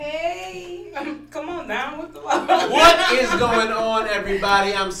Come on down with the What is going on,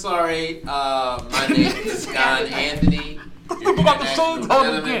 everybody? I'm sorry. My name is Scott Anthony. You're about the soul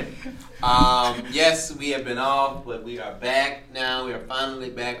tone again. Yes, we have been off, but we are back now. We are finally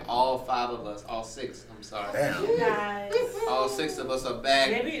back. All 5 of us, all 6. I'm sorry. Damn. guys. All 6 of us are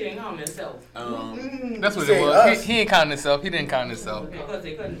back. Maybe he didn't count himself. That's what Say it was. us. He ain't counting himself. He didn't count himself. Because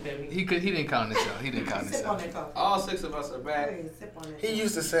they couldn't fit me. He didn't count himself. He didn't count Sip on himself. that coffee. All 6 of us are back. Sip on that He coffee.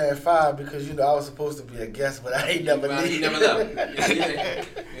 used to say 5 because I was supposed to be a guest, but I ain't never Well, he leave. never left.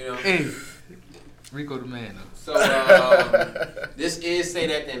 You know. Hey, Rico the man. Though. So this is Say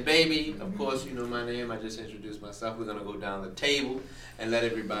That Then Baby. Of course, you know my name. I just introduced myself. We're gonna go down the table and let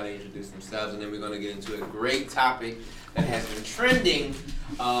everybody introduce themselves, and then we're gonna get into a great topic that has been trending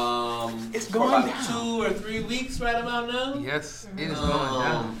It's for going about down. 2 or 3 weeks right about now. Yes, it is going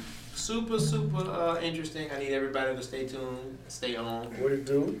down. Super interesting. I need everybody to stay tuned, stay on. What it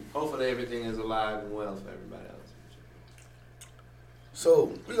do? Hopefully everything is alive and well for everybody else.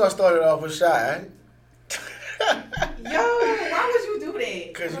 So, we going to start it off with Shy, right? Yo, why would you do that?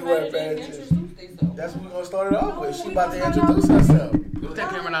 Because you Somebody weren't paying didn't attention. introduce themselves. That's what we're going to start it off with. She we about to gonna start introduce off with- herself. Put that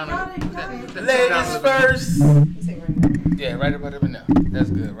camera down. Put that Ladies down. first. You say right now. Yeah, right about up in there. That's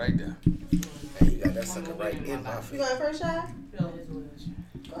good, right there. Hey, you got that sucker right in my You face. going first, Shy? No.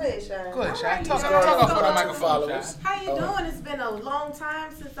 Go ahead, Shy. Go ahead, Shy. Alright, Talk you off know, for the so, microphone, Followers. Shy. How you doing? It's been a long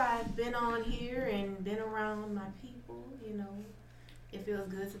time since I've been on here and been around my people. You know, it feels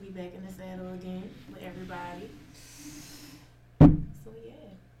good to be back in the saddle again with everybody. So yeah.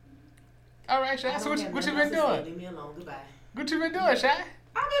 All right, Shy. I So don't what have you nothing been else to say. doing? Leave me alone. Goodbye. What you been doing, Shy?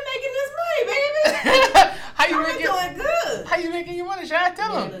 I've been making this money, baby. How you I've been making? doing good. How you making your money, Shy?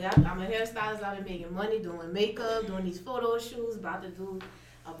 Tell Yeah, him. look, I'm a hairstylist. I've been making money doing makeup, doing these photo shoots. About to do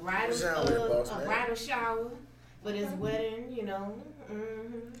a bridal, Sound like a boss, man. bridal shower for this wedding. You know.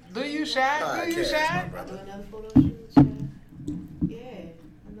 Mm-hmm. Do you, Shy? Do you, Podcast, my Shy? Do brother. another photo shoot. Yeah,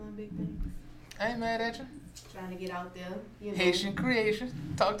 I'm doing big things. I ain't mad at you. Trying to get out there. You know. Haitian creation.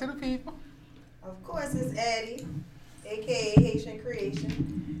 Talk to the people. Of course, it's Addie, aka Haitian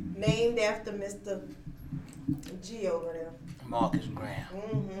Creation, named after Mr. G over there. Marcus Graham.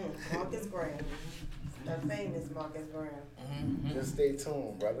 Mm-hmm. Marcus Graham, the famous Marcus Graham. Mm-hmm. Just stay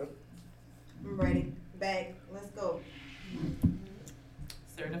tuned, brother. I'm ready. Back. Let's go.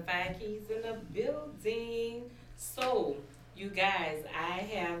 Certified keys in the building. So, you guys, I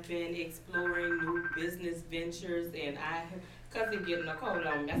have been exploring new business ventures, and cousin getting a call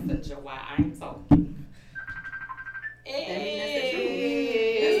on Messenger while I'm talking.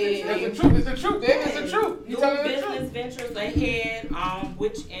 Hey. It's the truth. It's the truth, baby. It's the truth. You New telling the business truth. ventures ahead,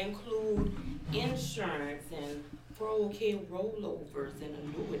 which include insurance and 401k rollovers and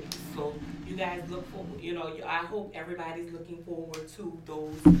annuities. So you guys look for, I hope everybody's looking forward to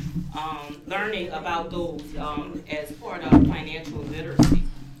those, learning about those as part of financial literacy.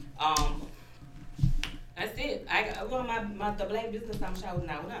 That's it. The black business I'm shouting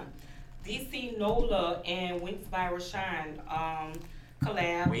out now. DC NOLA and Winks by Rashawn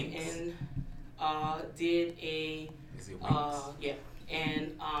collab Winks? and did a Is it Winks?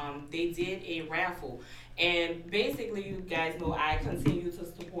 they did a raffle. And basically, you guys know I continue to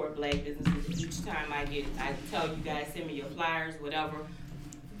support black businesses each time I get it. I tell you guys, send me your flyers, whatever.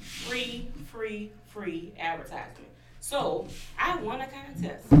 Free advertisement. So, I won a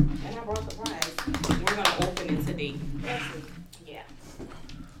contest, and I brought the prize. We're going to open it today. Yeah.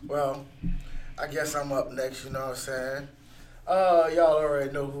 Well, I guess I'm up next, you know what I'm saying? Y'all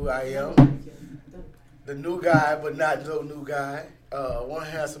already know who I am. The new guy, but not no new guy. One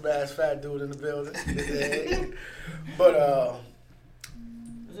handsome ass fat dude in the building. But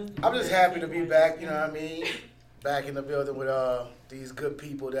I'm just happy to be back, you know what I mean? Back in the building with these good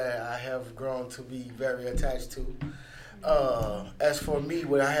people that I have grown to be very attached to. As for me,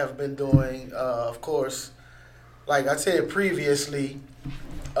 what I have been doing, of course, like I said previously,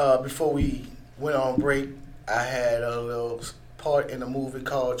 before we went on break, I had a little part in a movie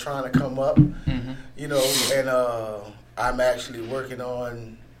called Trying to Come Up, you know, and I'm actually working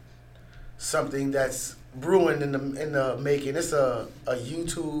on something that's brewing in the making. It's a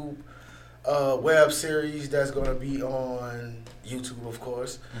YouTube web series that's going to be on YouTube, of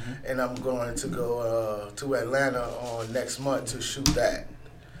course, and I'm going to go to Atlanta on next month to shoot that.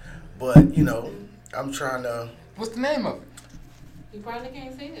 But, you know, I'm trying to What's the name of it? You probably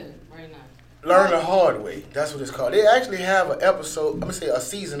can't say that right now. learn the hard way. That's what it's called. They actually have an episode, I'm going to say a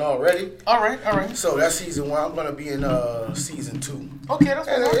season already. All right. So that's season 1. I'm going to be in season 2. Okay, that's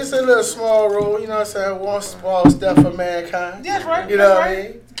And what it's a little small role, you know what I'm saying? One small step for mankind. That's right. You know that's what I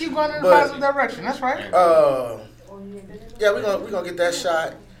right. mean? Keep going in the But- positive direction. That's right. Yeah, we're gonna get that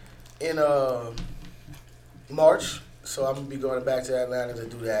shot. in March, so I'm gonna be going back to Atlanta to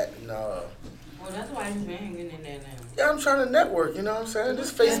do that. And, Well, that's why you been hanging in there now. yeah, I'm trying to network. You know what I'm saying?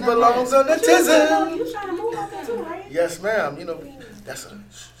 This face Yeah, belongs on the But you tism. trying to move out there too, right? Yes, ma'am. You know that's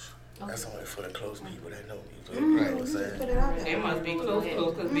only for the close people that know me. You know what I'm saying? Put it out there. They must be close,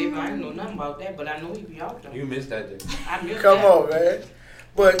 cause baby, I ain't know nothing about that, but I know he be out there. You missed that day. I missed Come that. on, man.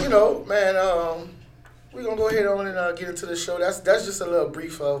 But you know, man, we're gonna go ahead on and get into the show. That's just a little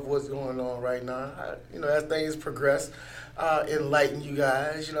brief of what's going on right now. As things progress, enlighten you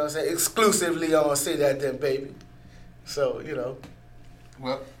guys. You know what I'm saying? Exclusively on Say That Then Baby. So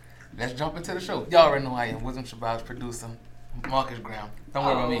Well, let's jump into the show. Y'all already know who I am. Wisdom Shabazz, producer, Marcus Graham. Don't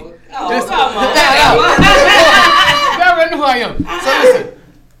worry about me. Oh, Listen. come on. Y'all already know who I am. So listen,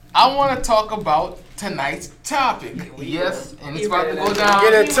 I want to talk about tonight's topic. Yes, and it's about to go down.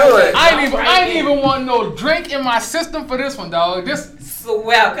 get into it. I ain't even want no drink in my system for this one, dog.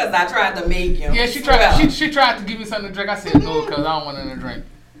 Swell, cause I tried to make him. Yeah, she tried. She tried to give me something to drink. I said no, cause I don't want nothing to drink.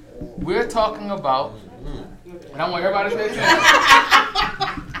 We're talking about, and I want everybody to pay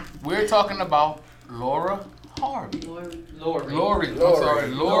attention. We're talking about Laura Harvey. Lori. I'm sorry,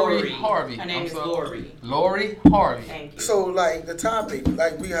 Lori Harvey. Her name I'm is sorry. Lori. Lori Harvey. Thank you. So like the topic,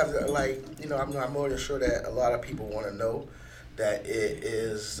 like we have to, I'm more than sure that a lot of people want to know that it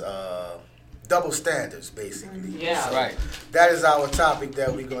is double standards, basically. Yeah. So Right. that is our topic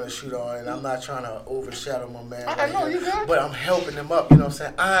that we're gonna shoot on, and I'm not trying to overshadow my man. I know, here, you good. but I'm helping him up. You know what I'm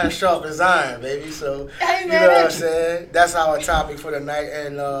saying? Iron sharpens iron, baby. So Hey, you man, know what I'm thank you. saying? That's our topic for the night,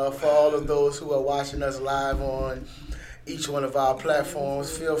 and for all of those who are watching us live on each one of our platforms,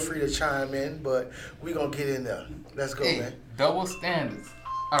 feel free to chime in. But we're gonna get in there. Let's go, Hey, man. double standards.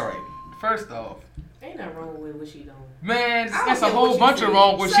 All right. First off, Ain't nothing wrong with what she doing. man, I don't it's a care whole what you bunch say. of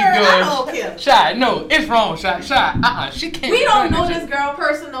wrong what Sir, she I doing. don't care. Shy, no, it's wrong, Shy. She can't. We be don't doing know that this girl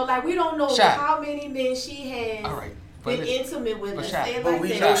personal. Like we don't know Shot. how many men she has All right. been But listen, intimate with. but Let's Shot. say it But like we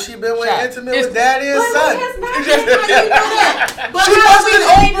that. know she been with Shot. intimate It's- with daddy and But son. he has not been. How you know that? But She how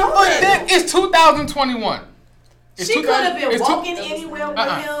busted we know open for that? dick. It's 2021. It's She could have been it's two- walking anywhere with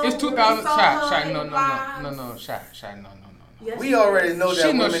him. It's when 2000. we saw Shy, her no, in no, lives. no, Shy, no. Yes, We already know that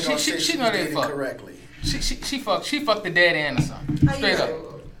She know- women she- gonna she- say she she know they did it fuck. correctly. She fucked the daddy and the son. How you Straight know?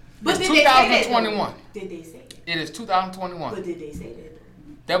 up. But It's did they say that, though? 2021. Did they say that? It is 2021. But did they say that?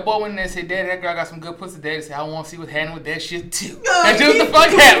 That boy went in there and said, Daddy, that girl got some good pussy. Daddy said, I want to see what's happening with that shit too. That's just what the fuck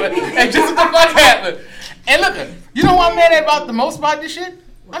happened. That's just what the fuck happened. And look, you know what I'm mad at about the most about this shit?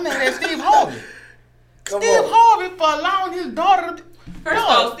 I'm mad at Steve Harvey. Come Steve on. Harvey for allowing his daughter to... First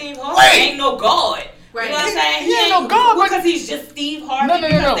Dog. of all, Steve Harvey Wait. ain't no god. Right. You know what I'm saying? He ain't no god, but- because he's just Steve Harvey. No.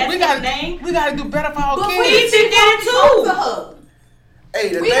 because that's We his gotta, name. we gotta do better for our But kids. we did that talk too. to her. Hey,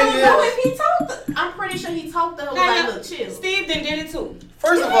 the We thing don't know is, if he talked to. I'm pretty sure he talked to her. Nah, Like, nah, look, chill. Steve did it too.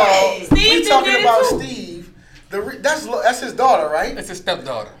 first of Yeah. all, Steve we did talking it about too. Steve. That's his daughter, right? It's his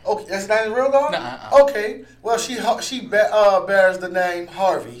stepdaughter. Okay, that's not his real daughter. Nuh-uh. Okay, well she bears the name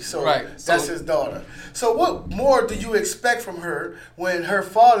Harvey, so Right, that's so- his daughter. So what more do you expect from her when her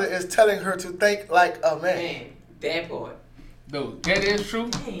father is telling her to think like a man? Man, that part. Dude, that is true.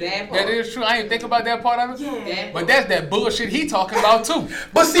 That part. That is true. I ain't think about that part of it. Yeah. That But that's that bullshit he talking about too.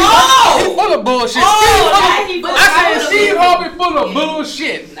 But see, He full of bullshit. Oh, Steve now full he of, full I of said Steve bullshit. Harvey full of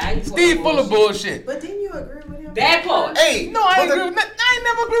bullshit. Now he Steve full of bullshit. But didn't you agree with him? That part. hey, No, I but ain't agree with nothing. I ain't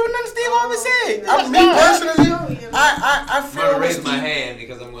never agree with nothing Steve Harvey said. Me personally, I I'm feel gonna with raise my Steve. hand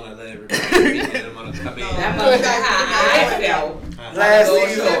because I'm gonna let everybody and I'm gonna come in. That must be how I felt. Last Go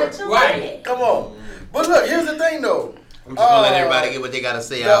season. show. Right. Come on. But look, here's the thing though. I'm just gonna let everybody get what they gotta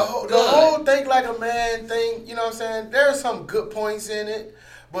say out. The whole think like a man thing, you know what I'm saying? There's some good points in it,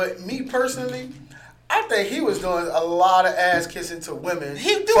 but me personally, I think he was doing a lot of ass kissing to women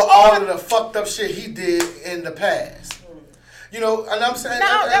He do for all all of the fucked up shit he did in the past. You know, and I'm saying, No,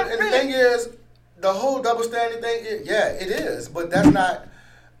 that and really- the thing is, the whole double standard thing, yeah, it is, but that's not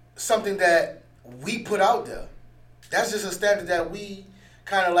something that we put out there. That's just a standard that we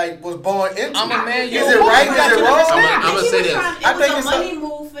kind of like was born into. I'm a man, Is you it a woman, right? you Is got it to wrong? understand. I'ma say this. It I was think a it's money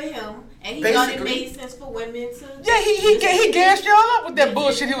move for him, and he thought it Basically. made sense for women to. Yeah, he gassed y'all up with that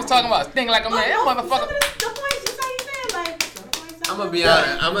bullshit he was talking about. Thinking like a man. That Some motherfucker. of the points you say you saying, like. some points I'm gonna be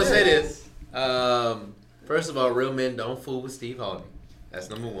honest. I'm gonna say this. First of all, real men don't fool with Steve Harvey. That's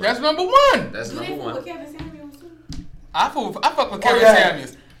number one. That's number one. That's Do they number fool with one. Kevin Samuels too? I fuck with Kevin yeah.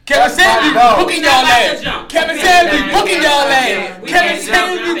 Samuels. Kevin That's my Samuels dog. be booking We y'all not about to ass. jump. Kevin We Samuels be can't booking jump. y'all ass. We Kevin can't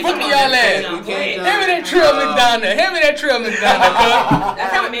Samuels jump. be booking y'all ass. Jump. Go can't ahead. Hand me that trail down there. Hand me that trail down there, cuz.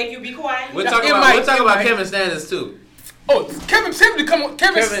 That's how it make you be quiet. We're It talking might- about it might. Kevin Standards too. Oh, Kevin Samuels we gonna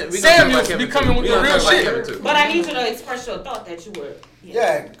talk about Samuels be Kevin coming too. with We the gonna real talk about shit. Kevin too. But I need you to express your thought that you were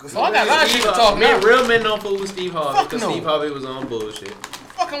Yeah. So I got a lot of shit to talk now. Real men don't fool with Steve Harvey Fuck because no. Steve Harvey was on bullshit.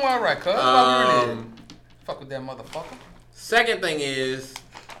 Fucking well right, cuz. Fuck really is. Fuck with that motherfucker. Second thing is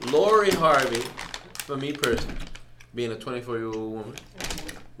Lori Harvey, for me personally, being a 24-year-old woman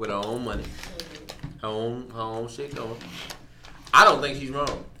with her own money, her own shit going. I don't think she's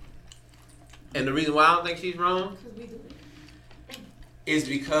wrong. And the reason why I don't think she's wrong is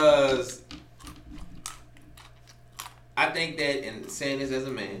because I think that, and saying this as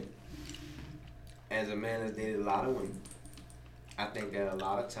a man that's dated a lot of women, I think that a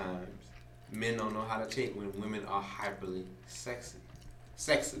lot of times men don't know how to take when women are hyperly sexual,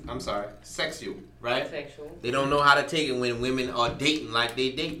 right? Sexual. They don't know how to take it when women are dating like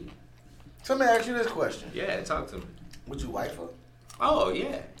they dating. So let me ask you this question. Yeah, talk to me. Would you wife her? Oh,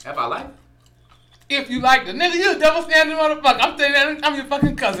 yeah. If I like it. If you like the nigga, you a double standard motherfucker. I'm telling you, I'm your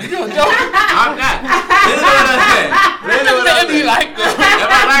fucking cousin. You a joke. I'm not. Listen to what I'm saying. Listen to what I'm saying. You like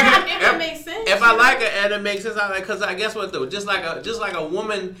that. If it makes sense. If I like it and it makes sense, I like, cause I guess what though, just like a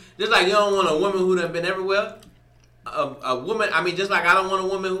woman, just like you don't want a woman who done been everywhere. A woman, I mean, just like I don't want a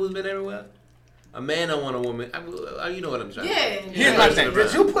woman who's been everywhere. A man don't want a woman. You know what I'm trying to say. Here's my thing.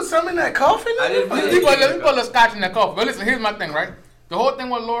 Did you put some in that coffee? I didn't put You put a little scotch in that coffee. But listen, here's my thing, right? The whole thing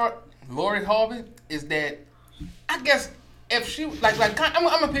with Lori Harvey is that I guess if she I'm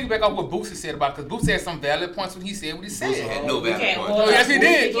gonna piggyback off what Boosie said about it, because Boosie had some valid points when he said what he said. Boosie had no valid points. Oh, yes, he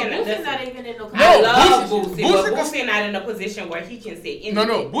did. Boosie's not even in no. I love Boosie- Boosie, but Boosie not in a position where he can say anything.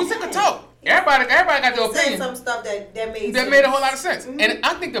 No, Boosie could talk. Everybody got their Said opinion. some stuff that made That sense. made a whole lot of sense. And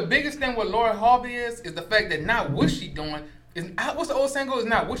I think the biggest thing with Lori Harvey is the fact that not what she doing. What's the old saying goes?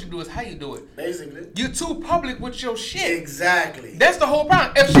 Not what you do, is how you do it. Basically. You're too public with your shit. Exactly. That's the whole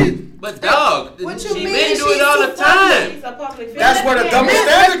problem. If she, But dog, What you she mean men do she's it all the too time. He's a public figure. That's where the double men,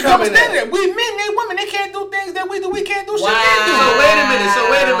 standard double coming in. standard. We men, they women, they can't do things that we do. We can't do shit Wow. they do. So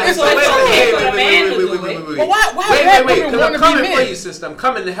wait a minute. So it's okay for the man to do it. But why Wait, black because women want I'm to coming be for men? you, sister. I'm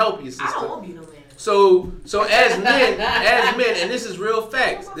coming to help you, I don't sister. want to be no man. So as men, and this is real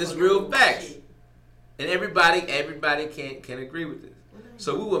facts. This is real facts. And everybody can agree with this.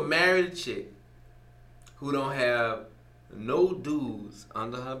 So we would marry a chick who don't have no dudes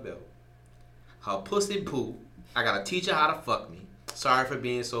under her belt. Her pussy poo. I gotta teach her how to fuck me. Sorry for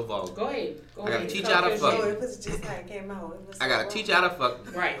being so vulgar. Go ahead. I gotta teach her how to fuck No, me. it was just how it came out. It was I gotta so teach her how to fuck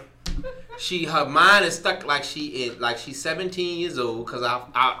me. Right. Her mind is stuck like she's 17 years old because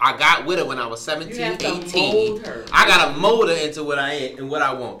I got with her when I was 17, You have to 18. mold her. I gotta mold her into what I am and what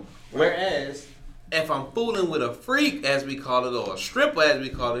I want. Whereas if I'm fooling with a freak, as we call it, or a stripper, as we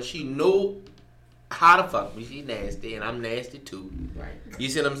call it, she know how to fuck me. She nasty and I'm nasty too. Right. You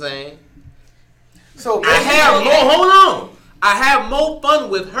see what I'm saying? So I have more. Hold on. I have more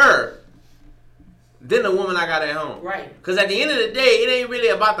fun with her than the woman I got at home. Right. Because at the end of the day, it ain't really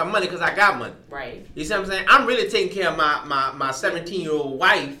about the money because I got money. Right. You see what I'm saying? I'm really taking care of my 17-year-old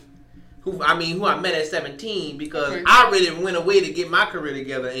wife, who I met at 17 because I really went away to get my career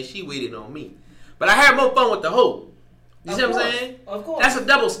together and she waited on me. But I had more fun with the hoe. You see what I'm saying? Of course. That's a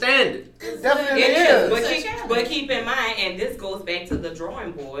double standard. it definitely It is. is. But keep in mind, and this goes back to the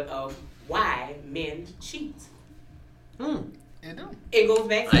drawing board of why men cheat. It do. It goes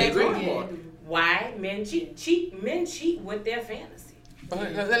back to I that agree. drawing board. Why men cheat? Men cheat with their fantasy. But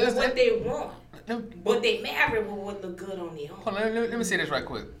With what they want. let- What they marry with what look good on their own. Hold on, let me say this right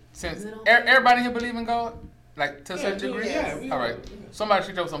quick. Since everybody here believe in God, like to a certain degree, all right. Somebody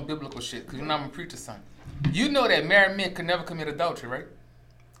should show some biblical shit, cause you know I'm a preacher son. You know that married men could never commit adultery, right?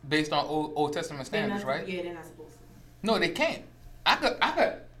 Based on Old Testament standards, right? Yeah, they're not supposed to. No, they can't. I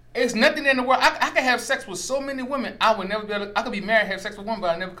could. It's nothing in the world. I could have sex with so many women. I would never be able to, I could be married, have sex with one, but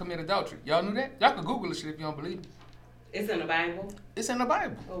I never commit adultery. Y'all knew that? Y'all could Google this shit if you don't believe me. It's in the Bible. It's in the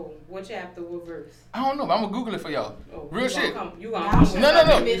Bible. Oh, what chapter, what verse? I don't know, but I'm gonna Google it for y'all. Oh, Real you shit. You gonna come with No, no,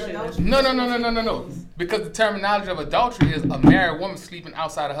 no. definition. No. Because the terminology of adultery is a married woman sleeping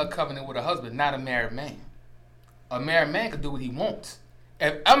outside of her covenant with her husband, not a married man. A married man can do what he wants.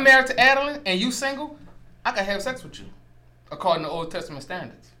 If I'm married to Adeline and you single, I can have sex with you, according to Old Testament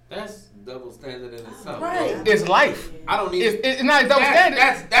standards. That's double standard in itself. Right. It's life. I don't need. It's not double standard.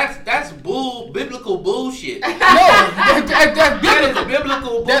 That's biblical bullshit. No, that's biblical.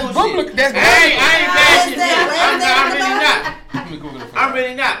 Biblical That's bullshit. biblical. That's I ain't bashing Where's you. that? Let me Google it for I'm you.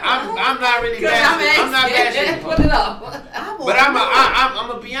 really not. I'm not really bashing. I'm not bashing. Put it up. But I'm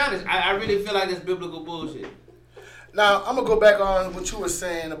gonna be honest. I really feel like it's biblical bullshit. Now, I'm going to go back on what you were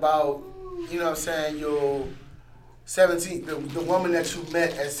saying about, you know what I'm saying, your 17, the woman that you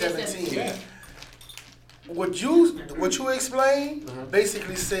met at 17. Yeah. What you explained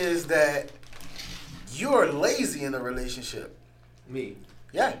basically says that you're lazy in a relationship. Me.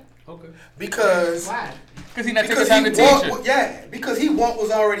 Yeah. Okay. Because Why? Because he not taking because time to he teach want, it. yeah, because he want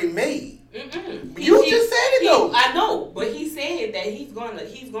was already made. Mm-mm. You just said it though. I know, but he said that he's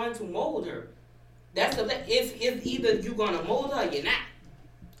going to mold her. That's the thing. It's either you gonna mold her or you're not.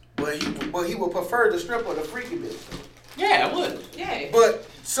 But he would prefer the strip or the freaky bitch. Yeah, I would. Yeah. But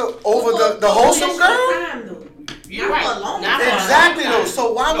so over the wholesome girl. Time, though. You're Not right. for a long Not time. for a Exactly long though. time.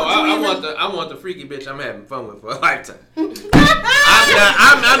 So why would No, you even? I want the freaky bitch I'm having fun with for a lifetime. I'm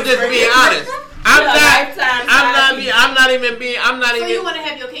just being honest. I'm not So you even want to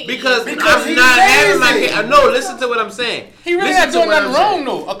have your cake? because Because I'm he's not having my lazy. kid. No, listen to what I'm saying. He really Listen not to doing what nothing I'm wrong saying.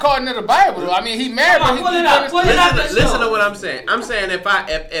 though, according to the Bible though. I mean, he married, Come on, but pull he it up, pull it up. Listen to what I'm saying. I'm saying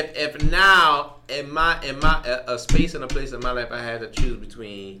if now in my a space and a place in my life I had to choose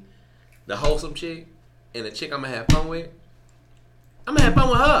between the wholesome chick and the chick I'm gonna have fun with, I'm gonna have fun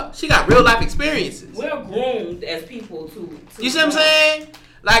with her. She got real life experiences. We're groomed as people to You see what I'm saying?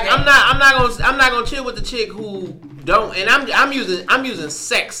 Like I'm not gonna chill with the chick who don't. And I'm using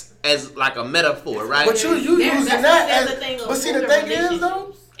sex as like a metaphor, right? But you using that that's as. the thing of But see the open thing is relationships.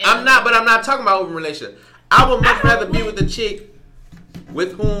 though. I'm not talking about open relationship. I would much rather be with a chick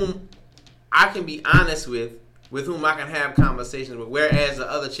with whom I can be honest with whom I can have conversations with. Whereas the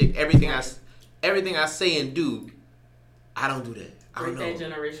other chick, everything I say and do, I don't do that. I don't break know.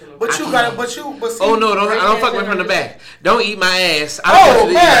 that generational. But you gotta. But see. Oh no! I don't fuck me from the back. Don't eat my ass. I Oh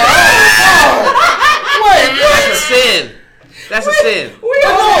don't man! Oh, wait, That's a what? sin. That's a sin.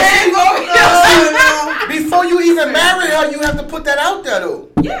 Before you even marry her, you have to put that out there though.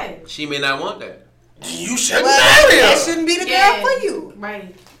 Yeah. She may not want that. You should Well, marry that her. shouldn't be the girl Yeah. for you.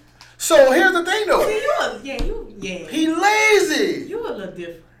 Right. So here's the thing though. Yeah. He lazy. You a little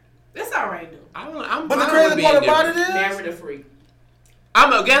different. That's all right though. I'm But the fine with crazy being part about different. it is. Marry the freak. Guess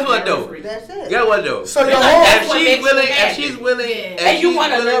what Marry the though? freak. That's it. Guess what though? So your That's whole. what If makes you she's happy. willing, Yeah. if And you she's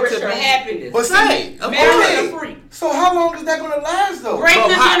want to willing nourish to her be- happiness. But see, Right, of Marry course. the freak. So how long is that gonna last though? Break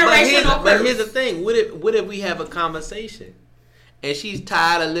the generational But curse. here's the thing. What if we have a conversation and she's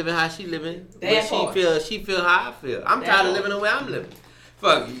tired of living how she living, but That part. she feel how I feel. I'm That tired of part. living the way I'm living.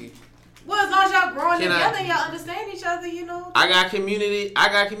 Fuck you. Well, as long as y'all growing Can I- together and y'all understand each other, you know. I got community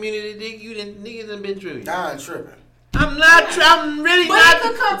dick. You didn't niggas done been through. Don tripping. I'm not. I'm really But not. it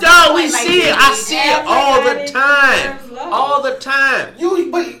could come to Dog, a we point like see it. this. I see it all the time. Deserves love. All the time.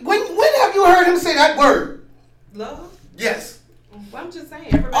 But when have you heard him say that word? Love. Yes. Well, I'm just saying.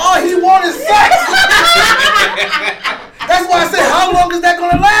 Everybody. All he want is sex. That's why I said, how long is that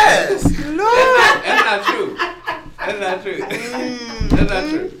gonna last? That's not true. That's not true. That's not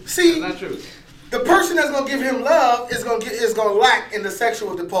true. See, That's not true. the person that's gonna give him love is gonna lack in the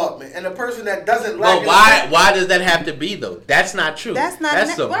sexual department, and the person that doesn't lack. But why does that have to be though? That's not true. That's not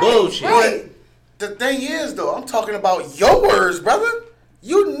That's some right, bullshit. right. But the thing is, though, I'm talking about your words, brother.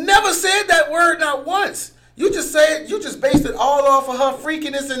 You never said that word not once. You just based it all off of her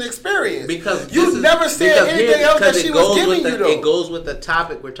freakiness and experience. Because you never said anything else that she was giving you, though. It goes with the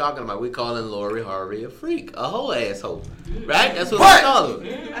topic we're talking about. We're calling Lori Harvey a freak, a whole asshole, right? That's what we call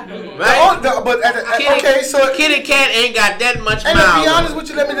her, right? Okay, so Kitty cat ain't got that much and mouth. to be honest with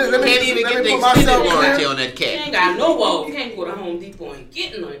you, let me Can't even get the put extended myself warranty clear. on that You cat. ain't got no wall. You can't go to Home Depot and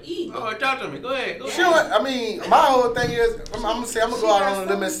get none either. Oh, talk to me. Go ahead. Go ahead. Sure, I mean, my whole thing is, I'm gonna go out on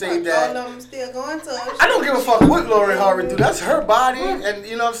a limb and say All that of them still going to her. I don't give a fuck what Lori Harvey do. That's her body, and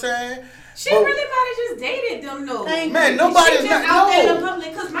you know what I'm saying. She But- really might have just dated them though. Thank Man, you. nobody's She not. just out there in the No.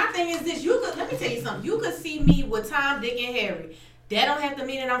 public. Cause my thing is this: let me tell you something. You could see me with Tom, Dick, and Harry. That don't have to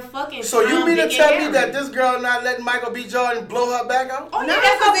mean that I'm fucking. So you Tom, mean to Dick, tell and me Harry. that this girl not letting Michael B. Jordan blow her back out? Oh yeah, No,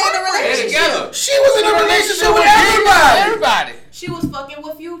 that's because a they're in a fuck They're relationship. together. She was in a relationship with everybody. Everybody. She was fucking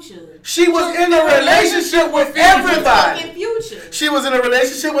with Future. She was in a relationship with everybody. Fucking Future. She was in a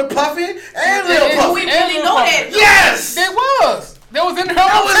relationship with Puffy and And Lil Do Puffy. we really know that? though? Yes. They was. They was in her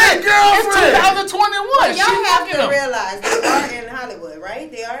That was his girlfriend. in 2021. Y'all She have fucking to him. realize they are in Hollywood,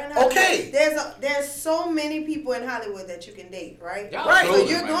 right? They are in Hollywood. Okay. There's so many people in Hollywood that you can date, right? Y'all Right. So trolling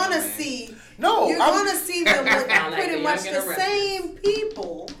you're right gonna now, man. see No, you're I'm- gonna see them with Sound like pretty the much young the and the same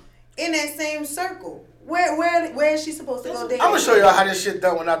people in that same circle. Where is she supposed to go date? I'm gonna show y'all how this shit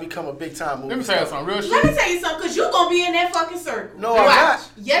done when I become a big time movie. Let me tell you something real Let shit. me tell you something, cause you gonna be in that fucking circle. No, I'm not.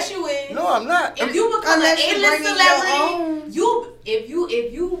 Yes, you is. No, I'm not. If you become an Unless you A-list bring in your celebrity, own. if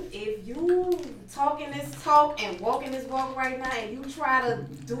you talking this talk and walking this walk right now, and you try to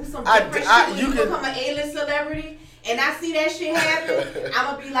do some I- different I- shit when you you can- become an A-list celebrity, and I see that shit happen,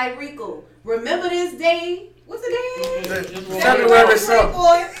 I'ma be like, Rico, remember this day? What's the day? February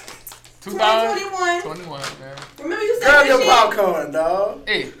something. 2021. 21, man. Remember you said Grab this your shit? popcorn, dog.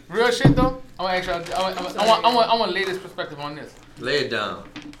 Hey, real shit though. I want to ask y'all. I want to lay this perspective on this. Lay it down.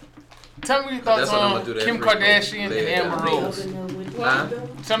 Tell me your thoughts That's what I'm on gonna do Kim every week. Kardashian Lay and it Amber down. Rose. Huh?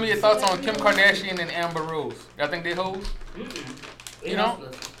 Tell me your thoughts on Kim Kardashian and Amber Rose. Y'all think they hoes? You know?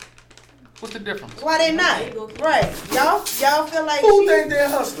 What's the difference? Why they not? Right. Y'all feel like Who she, think they're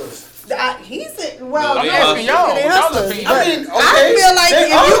hustlers? he said, well, No, I'm they asking hustlers. y'all. They Y'all hustlers. opinion. I mean, okay, I feel like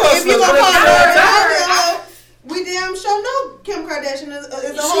they are if you hustlers, gonna but call at the her same a time, hoe, we damn sure know Kim Kardashian is a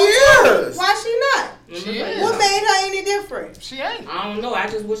She hoe. is. Why she not? She is. What made her any different? She ain't. I don't know. I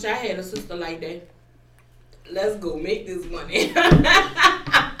just wish I had a sister like that. Let's go make this money.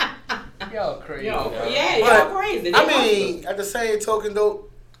 Y'all crazy. Yo, y'all. yeah, But, y'all crazy. They I mean, at the same token, though,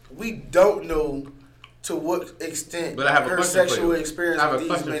 we don't know to what extent But I have a her question for sexual you. experience I have with a these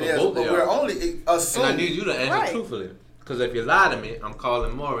question men for is, both of but y'all. we're only And I assuming. need you to answer Right. truthfully. Because if you lie to me, I'm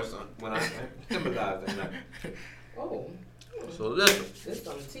calling Morris on when I sympathize that night. Oh, So listen, this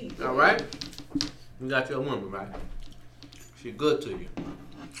some teeth. all right? You got your woman, right? She good to you.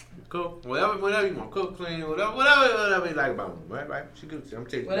 Cook, whatever you want. Cook, clean, whatever you like about woman, right? She good to you. I'm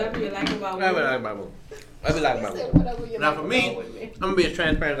taking Whatever you like about Whatever you women. like about woman. Whatever you like about woman. Now for me, I'm gonna be as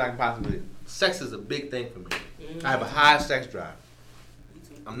transparent as I can possibly be. Sex is a big thing for me. I have a high sex drive.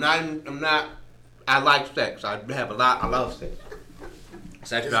 I like sex. I love sex.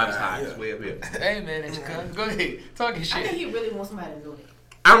 Sex drive is high. It's way up here. Hey man, it's go ahead. Talk your I think shit. he really wants somebody to know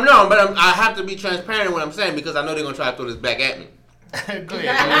that. I have to be transparent in what I'm saying because I know they're gonna try to throw this back at me. Go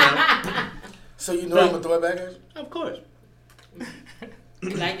ahead. So you know I'm gonna throw it back at you? Of course. You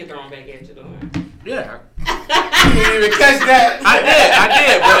like it thrown back at you, though. Yeah. You didn't even catch that. I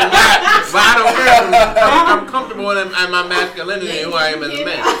did, but I don't care. I'm comfortable in my masculinity and who I am as a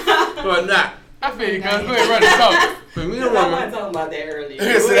man. So I'm not. I feel you, cuz. Go ahead, run the talk. For me, a I wasn't woman, talking about that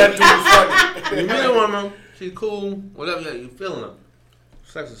earlier. So that dude for funny. me, a woman, she's cool, whatever you feeling her.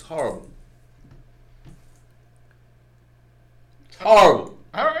 Sex is horrible. It's horrible.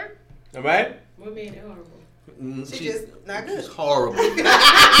 All right. All right? What made it horrible? She just not good. She's horrible.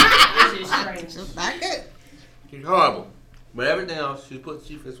 It's just strange. Not good. She's horrible. But everything else, she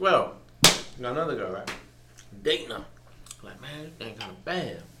fits well. You got another girl, right? Dating her. Like, man, this thing kind of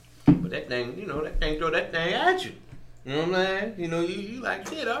bad. But that thing, that thing throw that thing at you. You know what I'm saying? You like,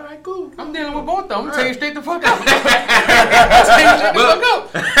 shit, all right, cool. I'm dealing with both of them. I'm telling you straight the fuck up. I'm telling you straight the fuck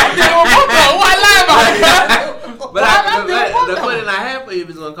up. I'm dealing with both of them. Why lie about it? But Why the question I have for you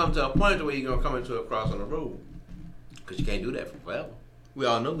is going to come to a point where you're going to come into a cross on the road. Because you can't do that for forever. We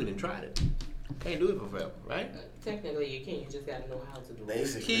all know we didn't try it. Can't do it for forever, right? Technically, you can. You just gotta know how to do it.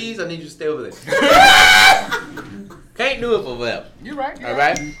 Basically. Keys, I need you to stay over there. Can't do it for forever. You right. All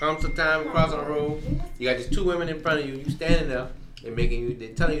right? Comes the time, cross on the road. You got these two women in front of you. You standing there. They're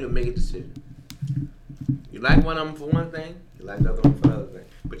telling you to make a decision. You like one of them for one thing. You like the other one for the other thing.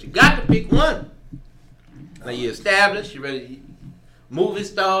 But you got to pick one. Now you established. You ready? Movie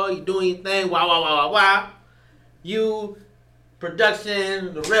star. You doing your thing. Wow. You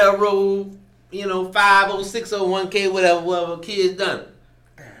production, the railroad. 50601K, whatever kids done.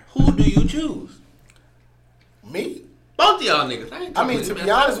 Who do you choose? Me? Both of y'all niggas. I mean, to be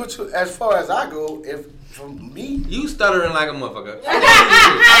honest with you, as far as I go, if from me, you stuttering like a motherfucker.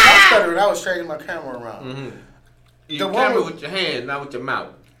 I stuttered. I was straightening my camera around. Mm-hmm. You The camera one with your hands, not with your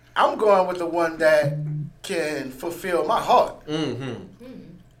mouth. I'm going with the one that can fulfill my heart. Mm-hmm.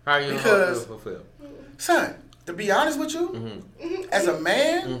 How you Because- fulfill? Son, to be honest with you, Mm-hmm. as a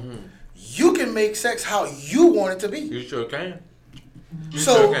man, Mm-hmm. you can make sex how you want it to be. You sure can. You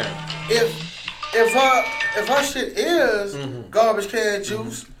So sure can. if her shit is garbage can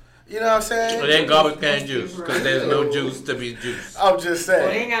juice, you know what I'm saying? It ain't garbage can juice because there's no juice to be juice. I'm just Oh, they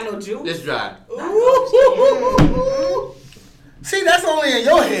saying. ain't got no juice. It's dry. See, that's only in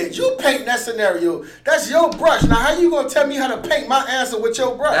your head. You paint that scenario. That's your brush. Now, how you gonna tell me how to paint my answer with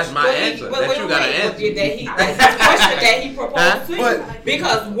your brush? That's my answer. That you gotta answer. That's the question that he proposed to you. But-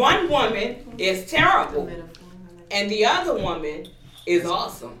 Because one woman is terrible and the other woman is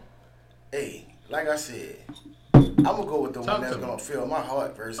awesome. Hey, like I said, I'm gonna go with the Talk one that's to me. gonna fill my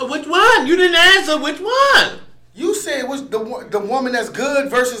heart versus. Oh, which one? You didn't answer. Which one? You said which the woman that's good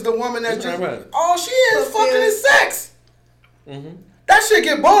versus the woman that's just Right. all she is fucking is sex. Mm-hmm. That shit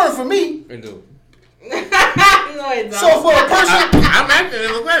get boring for me. I do. No, it don't. So for a person, I'm asking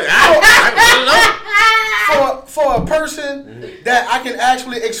him a question. I for a person that I can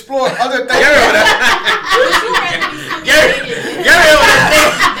actually explore other things. Gary over there. Gary over there.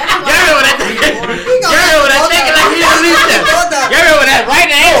 Gary over there. Gary over there thinking like he's a leech. Gary over there right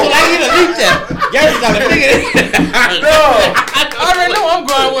in the answer like he's a leech. Gary's got to figure it. No. I already know I'm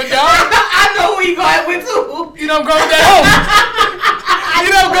going with y'all. I know who you going with too. You know I'm going with that hoe. You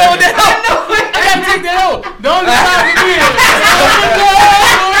know I'm going with that hoe. I gotta take that hoe. The only time we do it.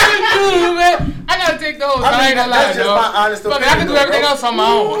 gonna lie, that's just dog. my honest Fuck it, opinion. I can do everything bro. else on my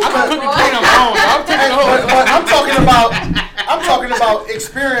own. I can cook and clean on my own. I'm taking the whole. But I'm talking about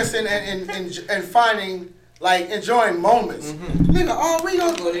experiencing and finding, like, enjoying moments. Nigga, all we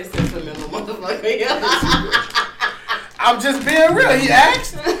gonna Go this sentimental motherfucker. I'm just being real. He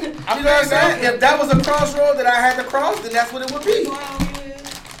asked. You know what I'm saying? If that was a crossroad that I had to cross, then that's what it would be.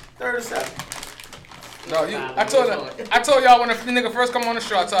 37. No, I told y'all when the nigga first come on the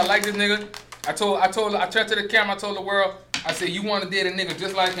show, I told I like this nigga. I turned to the camera, I told the world, I said, you want to date a nigga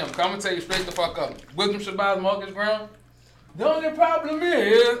just like him. Come and tell you straight the fuck up. Wisdom should buy his mortgage ground. The only problem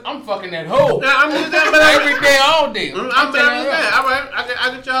is, I'm fucking that hoe. Nah, I'm just that, every day, all day. I'm telling you that. All right,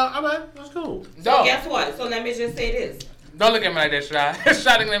 I get y'all. All right, that's cool. So guess what? So let me just say this. Don't look at me like that, Shy.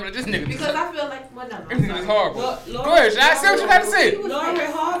 Shy looking at me like this nigga. Because I feel like, well, no. This nigga's horrible. Well, Go ahead, Shy. Say what you got to say. Lori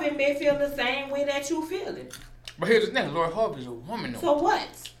Harvey may feel the same way that you feeling. But here's the thing. Lori Harvey's a woman, though. So what?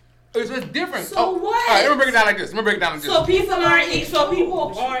 It's different. So what? All right, let me break it down like this. So people aren't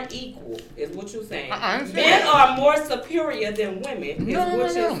equal, is what you're saying. Men Men are more superior than women, is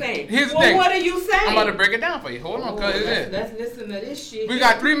what you're saying. Here's the thing. What are you saying? I'm about to break it down for you. Hold on, cuz Let's listen to this shit. We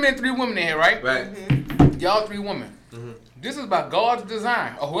got 3 men, 3 women in here, right? Right. Y'all 3 women. This is by God's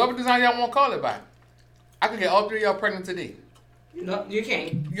design, or whoever design y'all want to call it by. I could get all 3 of y'all pregnant today. No, you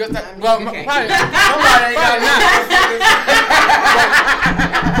can't. Well, okay. probably not.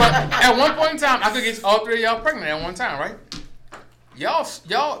 But at one point in time, I could get all 3 of y'all pregnant at one time, right?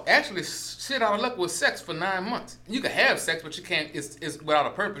 Y'all actually shit out of luck with sex for 9 months. You can have sex, but you can't. It's without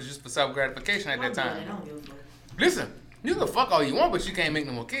a purpose, just for self gratification at that time. Listen, you can fuck all you want, but you can't make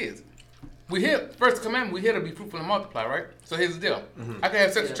no more kids. We here, first commandment, we here to be fruitful and multiply, right? So here's the deal. I can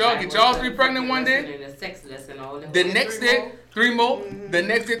have sex with y'all, get y'all 3 pregnant one day. The next day, 3 more. The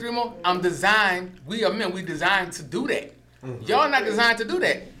next day, 3 more. I'm designed, we are men, we designed to do that. Y'all not designed to do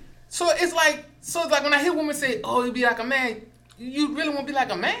that. So it's like when I hear women say, oh, you be like a man, you really want to be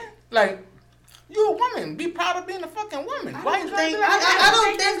like a man? Like, you a woman. Be proud of being a fucking woman. Why you trying to be like a man? I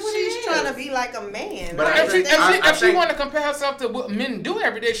don't think she's trying to be like a man. But if she want to compare herself to what men do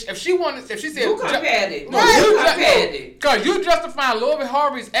every day, if she said, you compared it. Because you justifying Lori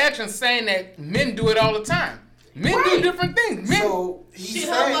Harvey's actions saying that men do it all the time. Men do different things. Men, So Shit,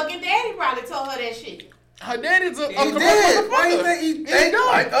 her fucking daddy probably told her that shit. her daddy's a he corrupt did. Why you motherfucker. think he think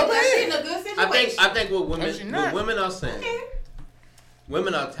like a That shit man? in a good situation. I think what No, she not. women are saying,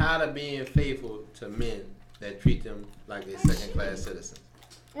 women are tired of being faithful to men that treat them like they're second-class citizens.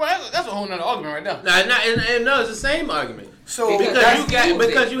 Well, that's a whole nother argument right there. No, it's the same argument. So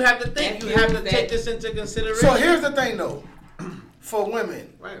Because you have to think, you have to take this into consideration. So here's the thing, though. For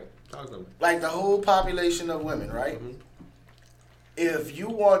women, Right. Talk to me. like the whole population of women, right? If you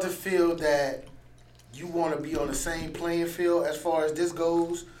want to feel that you want to be on the same playing field as far as this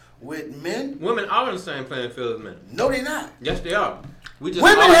goes with men, Women are on the same playing field as men. no, they're not. Yes, they are. We just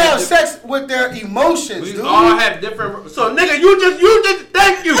Women all have different- sex with their emotions, We dude. all have different. So, nigga, you just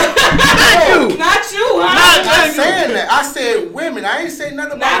thank you. Thank you. Not you, I'm huh? not saying that. I said women. I ain't saying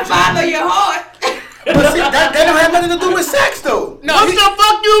nothing Not about follow your heart. But see, that don't have nothing to do with sex, though. No, What the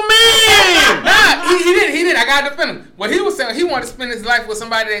fuck you mean? Nah, he did. I gotta defend him. What he was saying, he wanted to spend his life with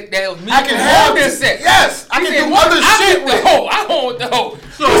somebody that was I can have this sex. Yes, I can said, do other shit I with. want the hoe.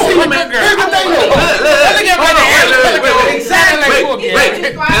 So, Here's women, the Here's the thing, though.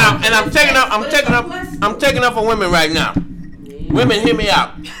 And I'm taking up for women right now. Women, hear me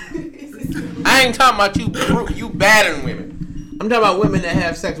out. I ain't talking about you battering women. I'm talking about women that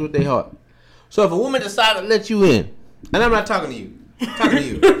have sex with their heart. So if a woman decides to let you in, and I'm not talking to you, I'm talking to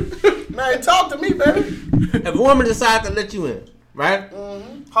you. Man, talk to me, baby. If a woman decides to let you in, right?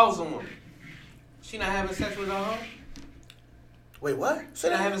 Wholesome woman. She not having sex with her heart? Wait, what? She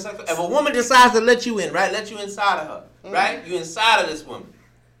not having sex with If a woman decides to let you in, right? Let you inside of her, right? You inside of this woman.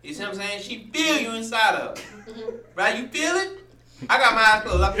 You see what I'm saying? She feel you inside of her. Right? You feel it? I got my eyes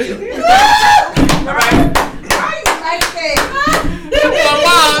closed. I feel it. All right? Why you like that?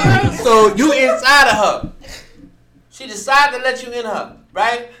 So you inside of her. She decided to let you in her,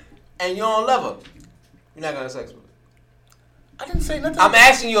 right? And you don't love her. You're not gonna have sex with her. I didn't say nothing. I'm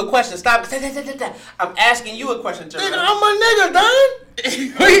asking you a question. Stop. I'm asking you a question, Nigga, Terrell. I'm a nigga, Don.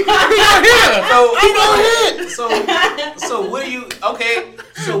 So what are you? Okay.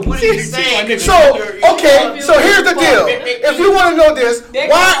 So what are you saying? So here's the deal. If you want to know this,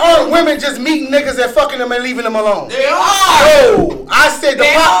 why aren't women just meeting niggas and fucking them and leaving them alone? They are. No, I said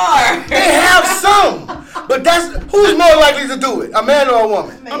they have some, but who's more likely to do it, a man or a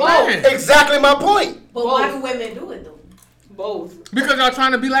woman? Man. Exactly my point. But why do women do it though? Both. Because y'all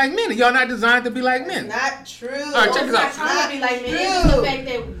trying to be like men. Y'all not designed to be like men. Not true. All right, check It's this not out. trying to be like men. It's True. the fact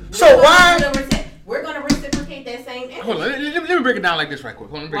that So why- we're gonna reciprocate me break it down like this right quick.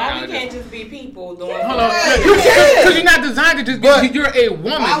 Hold on, let me break it Why down we like can't this. just be people doing? Hold on, Right. because you're not designed to just be. You're a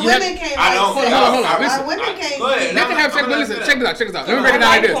woman. Why You have, women can't I don't. like sex? Hold on, Why listen. women can't? Go ahead. they can have sex, but listen, check this out. Let me break it down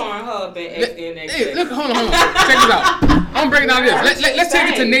I like this. Pornhub and Hey, look, hold on. Check this out. I'm gonna break it down like this. Let's take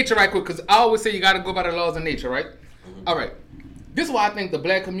it to nature right quick, because I always say you gotta go by the laws of nature, right? All right. This is why I think the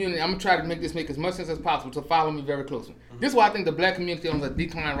black community, I'm gonna try to make as much sense as possible, to follow me very closely. This is why I think the black community is on a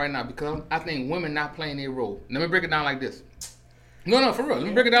decline right now, because I think women not playing their role. Let me break it down like this. No, for real. Let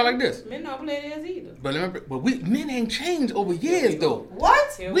me break it down like this. Men don't play theirs either. But men ain't changed over years though.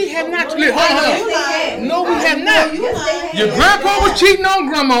 What? We have not. No, Hold on. No, we have not. Your grandpa was cheating on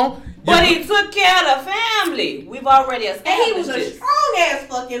grandma. But he took care of the family. We've already And established he was a this. strong ass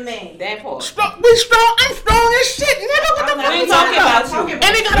fucking man. That part. We strong. I'm strong as shit, nigga. What the We fuck ain't you talking about about? you. And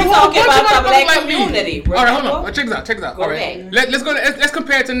they got a We whole talking bunch of about the black motherfuckers like me. community. All right, hold Remember? on. Check this out. Go All right. ahead. Let's go. Let's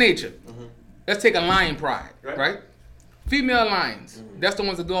compare it to nature. Let's take a lion pride, right? Female lions. That's the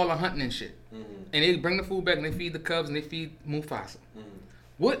ones that do all the hunting and shit. And they bring the food back and they feed the cubs and they feed Mufasa.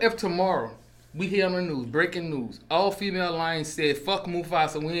 What if tomorrow we hear on the news, breaking news, all female lions said, "Fuck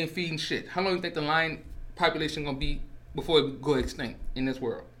Mufasa, we ain't feeding shit." How long do you think the lion population gonna be before it go extinct in this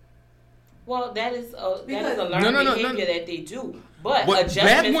world? Well, that is a learned No. behavior that they do. But But black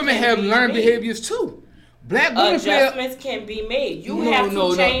adjustments women can have be learned made. behaviors too. Black women play. Adjustments can be made. You No, have to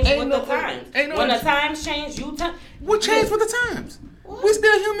no. change Ain't with no- the times. ain't no When the adj- times change, you What changed with the times? What? We're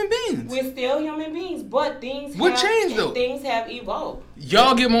still human beings. We're still human beings, but things What have, changed, though? Things have evolved.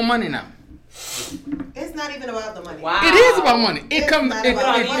 Y'all get more money now. It's not even about the money. Wow. It is about money. It It's comes. not It, We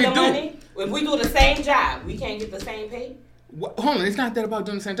about don't it, need it the do. money. If we do the same job, we can't get the same pay. Hold on, it's not that about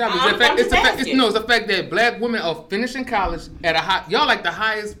doing the same job. It's I'm the fact. It's the just fact. asking. It's the fact that black women are finishing college at a high. Y'all like the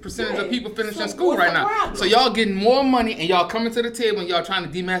highest percentage of Right. people finishing So school what's right the now. problem? So y'all getting more money and y'all coming to the table and y'all trying to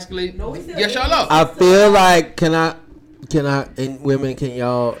demasculate. No, we still Yes, y'all getting- are. I feel like can I and women, can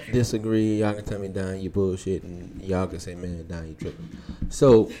y'all disagree? Y'all can tell me down you bullshit, and y'all can say man down you tripping.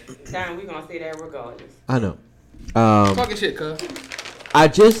 So Damn, we gonna say that regardless. I know. Fucking shit, cuz. I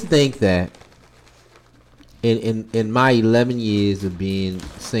just think that in my 11 years of being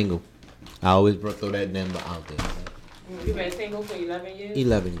single, I always throw that number out there. You've been single for 11 years?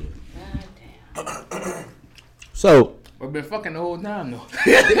 11 years. God damn. So We've been fucking the whole time though.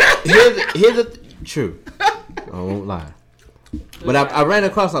 here's the true. I won't lie. But I ran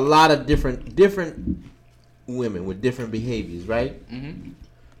across a lot of different women with different behaviors, right?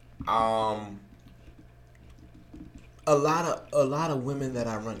 A lot of women that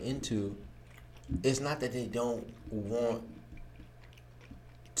I run into, it's not that they don't want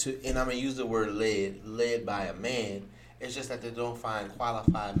to, and I'm gonna use the word led by a man. It's just that they don't find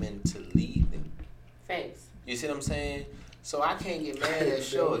qualified men to lead them. Facts. You see what I'm saying? So I can't get mad at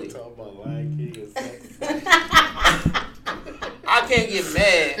Shorty. Talk about Lion King and sex. I can't get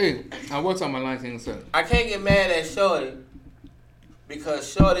mad. Hey, I was talking about Lion King and sex. I can't get mad at Shorty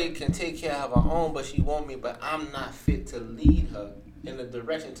because Shorty can take care of her own, but she want me, but I'm not fit to lead her in the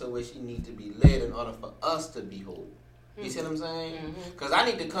direction to where she needs to be led in order for us to be whole. You see what I'm saying? Because I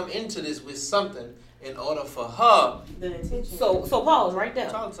need to come into this with something in order for her. The intention. So pause right there.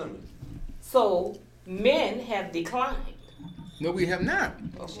 Talk to me. So men have declined. No, we have not.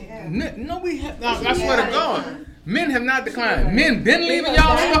 Yeah. No, we have not. I swear to God. Men have not declined. Men been leaving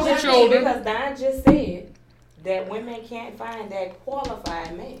y'all fucking shoulder. Because Don just said that women can't find that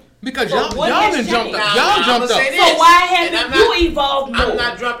qualified man. Because So y'all what done has jumped changed? up. Y'all jumped up. So why haven't you evolved more?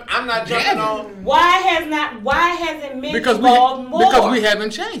 I'm not jumping on. Why hasn't men Because evolved more? because we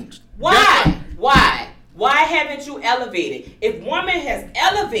haven't changed. Why? Why haven't you elevated? If woman has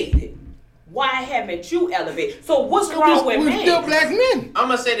elevated, why haven't you elevated? So what's wrong with We're men? still black men. I'm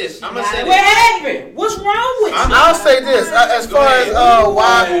gonna say this. What happened? What's wrong with you? I'll say this as far as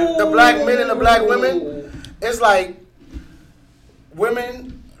why the black men and the black women, it's like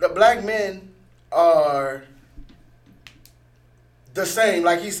women, the black men are the same,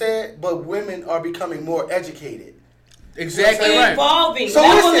 like he said, but women are becoming more educated. Exactly right. Evolving, So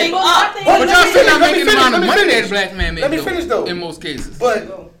leveling listen, up. But y'all still not let me making the finish, amount of let me money that finish. a black man makes. Let me finish, though. In most cases.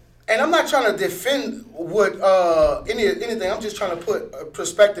 But, and I'm not trying to defend what anything. I'm just trying to put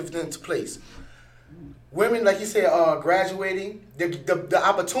perspective into place. Women, like you said, are graduating. The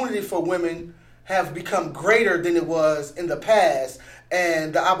opportunity for women have become greater than it was in the past,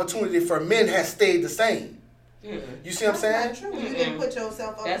 and the opportunity for men has stayed the same. You see what I'm saying? That's not true. You didn't put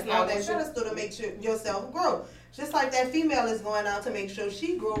yourself up That's on not that what you- pedestal to make sure yourself grow. Just like that female is going out to make sure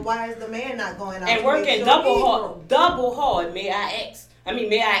she grow. Why is the man not going out And to working make sure double he hard, grow? double hard. May I ask?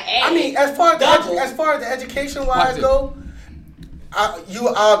 May I add? I mean, as far as double. the education wise Watch it. go,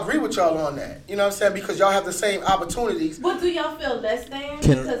 I agree with y'all on that. You know what I'm saying? Because y'all have the same opportunities. But do y'all feel less than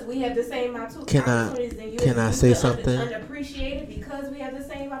because we have the same opportunities than you? Can I say something? Unappreciated because we have the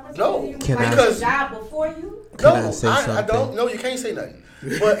same opportunities. No. Can I? Because job before you. No, I don't. No, you can't say nothing.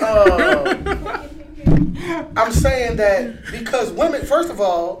 But I'm saying that because women, first of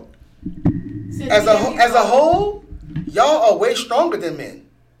all, as a whole, y'all are way stronger than men.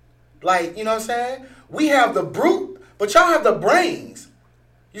 Like, you know what I'm saying? We have the brute, but y'all have the brains.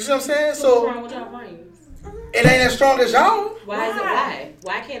 You see what I'm saying? So what's wrong with y'all brains? It ain't as strong as y'all. Why is it why?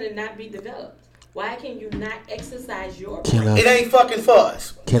 Why can't it not be developed? Why can you not exercise your brain? It ain't fucking for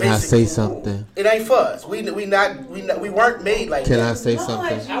us. Can basically. I say something? It ain't for us. We weren't made like Can that. I say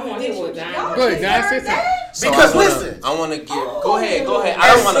something? I want to hear what Don. Go ahead, Don, say something. So Because listen, I want to give. Go ahead.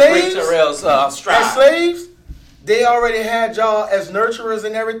 I don't want to break Terrell's stride. As slaves, they already had y'all as nurturers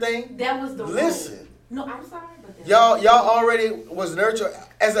and everything. That was the listen. rule. No, I'm sorry, but y'all already was nurtured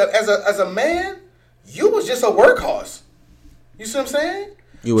as a man. You was just a workhorse. You see what I'm saying?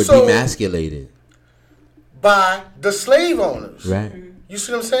 You were demasculated by the slave owners. Right. You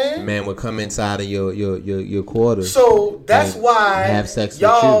see what I'm saying? Man would come inside of your quarters. So that's why have sex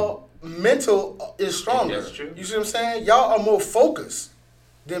y'all mental is stronger. That's true. You see what I'm saying? Y'all are more focused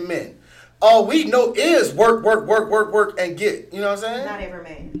than men. All we know is work, and get. You know what I'm saying? Not every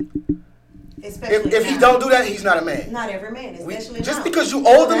man. Especially if he don't do that, he's not a man. Not every man, especially just now. because you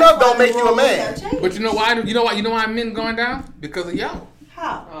old enough don't make you a man. But you know why? You know why men going down? Because of y'all.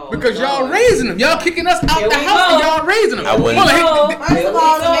 How? Oh, Because y'all raising them. Y'all kicking us out the house and y'all raising them. I wouldn't. First of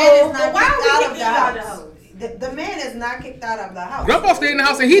all, the man is not Why kicked out would of he the kick out the house. house? The man is not kicked out of the house. Grandpa stayed in the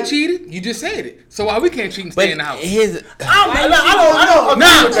house and he cheated. You just said it. So why we can't cheat and stay in the house? I don't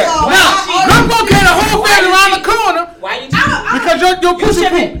agree with that. Now, Grandpa carried a whole family around the corner. Why you cheating? Because your pussy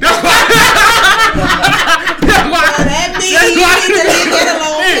poop. That's why. That's why. That means you need to get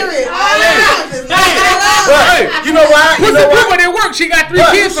along, period. You know why? Pussy poop when it works. She got 3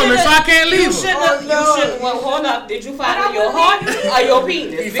 kids from it, so I can't leave her. Well, hold up. Did you follow your heart or your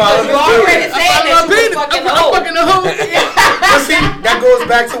penis? followed Because you already said that you was fucking the hoe. I'm fucking the hoe. But see, that goes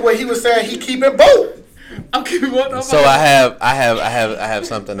back to what he was saying. He keeping both. I'm keeping both. So I have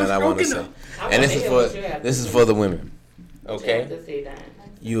something that I want to say, and this is for the women. Okay.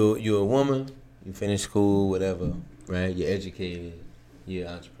 You're a woman. You finish school, whatever, right? You're educated. You're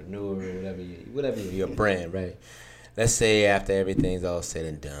an entrepreneur, whatever. You're a brand, right? Let's say after everything's all said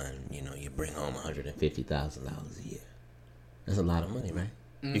and done, you bring home $150,000 a year. That's a lot of money, right?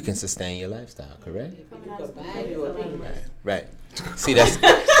 Mm-hmm. You can sustain your lifestyle, correct? Right. See, that's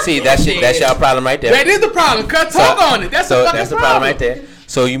y'all problem right there. That is the problem. Talk on it. That's the fucking that's the problem right there.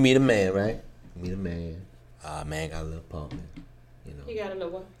 So you meet a man, right? You meet a man. Man got a little apartment. He got a little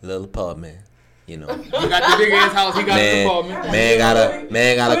what? Little apartment. He got the big ass house. He got an apartment.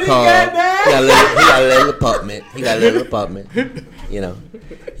 Man got a car. He got a little apartment. He got a little apartment.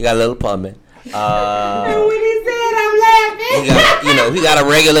 He got a little apartment. And when he said I'm laughing. He got a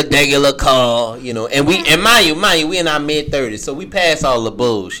regular car, and mind you, we in our mid-30s, so we pass all the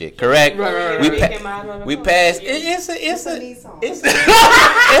bullshit, correct? Right. We pass. It's an Ellie,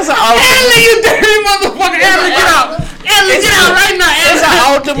 you dirty motherfucker! Ellie, get out! Ellie, get out right now! It's an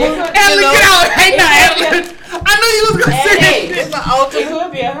Altima. Ellie, get out right now! Ellie, I knew you was gonna say that. It's an Altima. It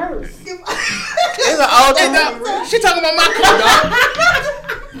could be a hearse. It's an Altima. She talking about my car, dog.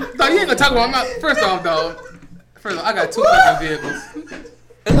 Dog, you ain't gonna talk about my. First off, I got 2 fucking vehicles.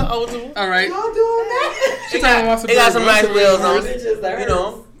 It's an Altima. All right. Y'all doing that? She talking about some. It got some nice wheels on It's it. just a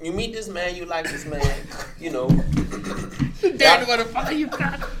hearse. You meet this man, you like this man, Daddy, motherfucker, you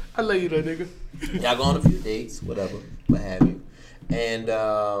cock. I love you, though, nigga. Y'all go on a few dates, whatever, what have you, and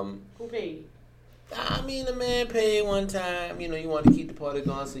Who paid? I mean, the man paid one time. You want to keep the party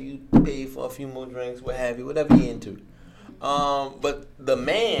going, so you pay for a few more drinks, what have you, whatever you're into. But the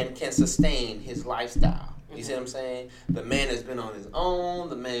man can sustain his lifestyle. You see what I'm saying? The man has been on his own.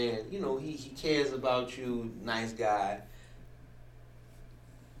 The man, he cares about you, nice guy.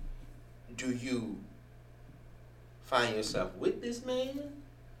 Do you find yourself with this man,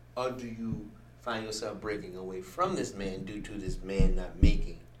 or do you find yourself breaking away from this man due to this man not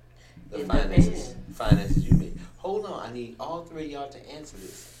making the finances you make? Hold on, I need all 3 of y'all to answer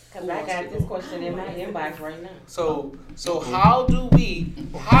this. Because I got this question in my inbox right now. So how do we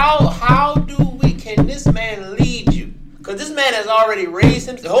can this man lead you? Because this man has already raised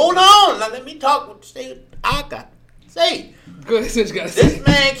himself. Hold on, now let me talk. I got say. Go ahead, since you gotta say. This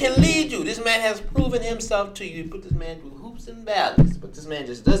man can lead you. This man has proven himself to you. Put this man through hoops and valleys. But this man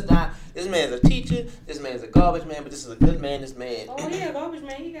just does not. This man is a teacher. This man is a garbage man. But this is a good man. This man. Oh yeah, garbage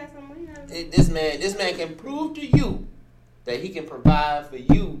man. He got some money. This man can prove to you that he can provide for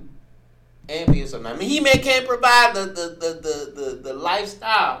you and for yourself. Now, I mean, he can't provide the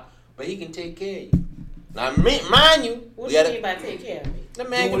lifestyle, but he can take care of you. Now, mind you, what do you mean by take care of me? The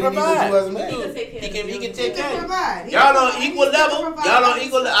man Do can what he needs to do as a provide. man. He can take care of you. provide. Y'all on equal level. Y'all on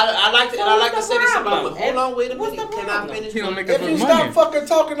equal. I like to. So I like to what's say the this about. problem? Hold on, wait a What's minute. the Can I problem? finish? He don't make If that you money. stop fucking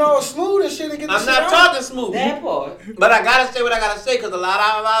talking all smooth and shit and get the I'm shit not out. talking smooth. That part. But I gotta say what I gotta say because a lot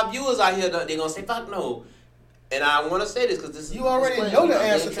of our viewers out here, they're gonna say, fuck no. And I want to say this because this is. You already disclaimer. know the I'm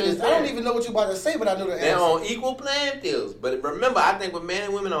being answer to this. I don't transparent. even know what you about to say, but I know the They're answer. on equal playing fields. But remember, I think with men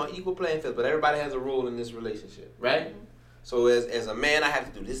and women are on equal playing fields, but everybody has a role in this relationship, right? Mm-hmm. So as a man, I have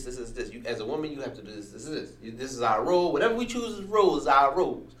to do this. You, as a woman, you have to do this. This is our role. Whatever we choose as roles, our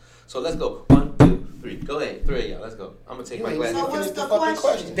roles. So let's go. 1, 2, 3. Go ahead. 3 of y'all. Let's go. I'm gonna take You my ain't glasses. So even what's finished the fucking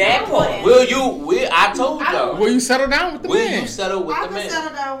question? That part. Will you? I told y'all. Will you settle down with the Will man? you settle with I the can man?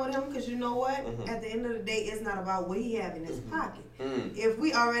 settle down with him because you know what? Mhm. At the end of the day, it's not about what he have in his pocket. Mm. If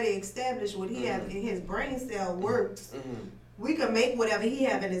we already established what he have in his brain cell works, Mhm. we can make whatever he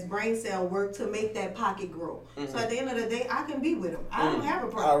have in his brain cell work to make that pocket grow. So at the end of the day, I can be with him. I don't have a I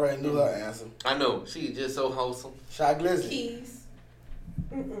problem. already knew her answer. I know. She's just so wholesome. Shy Glizzy. Keys.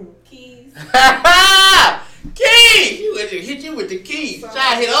 Keys. Keys! You hit you with the keys.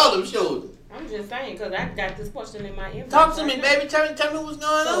 Try to hit all them shoulders. I'm just saying, because I got this question in my inbox. Talk to me, right now. baby. Tell me what's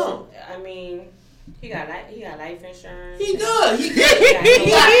going on. So, I mean, he got life insurance. He good. He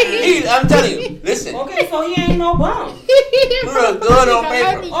good. I'm telling you. Listen. Okay, so he ain't no bum. Real good on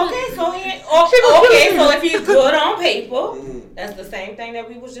paper. Okay, so he ain't. Okay, so if he's good on paper, Mhm. that's the same thing that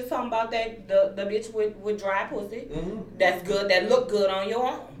we was just talking about. That the bitch with dry pussy. Mhm. That's good. That look good on your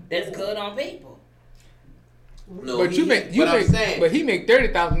arm. That's good on paper. No, But I'm saying. but he make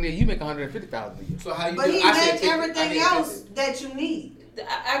 30,000 a year. You make 150,000 a year. So how you But do? he I said makes 50. I everything did else 50. that you need.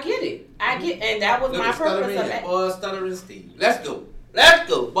 I get it. And that was Look my at purpose stuttering, of it. boy, stuttering Steve. Let's go. Let's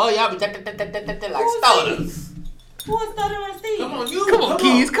go. Boy, y'all be like starters. Who is stuttering Steve? Come on, you. Come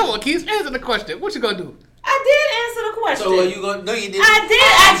on, Keys. Answer the question. What you gonna do? I did answer the question. So are you gonna? No, you didn't. I did.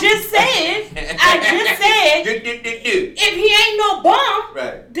 I just said. Do. If he ain't no bum,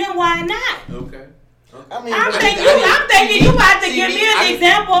 Right. then why not? Okay. I mean, I'm but- thinking you about to see give me, me an I need-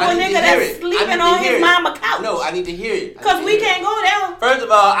 example of I a need to nigga hear that's it. I sleeping need to on hear his it. mama couch. No, I need to hear it. Cause we can't go there. First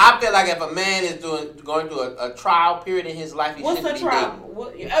of all, I feel like if a man is going through a trial period in his life, he What's shouldn't the be trial? dating.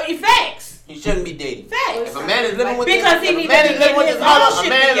 What, facts. He shouldn't be dating. Facts. If a man is living with Because his, he if a need man to is be living with getting his his own mother, a shit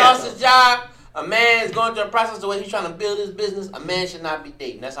man together. lost his job, a man is going through a process the way he's trying to build his business, a man should not be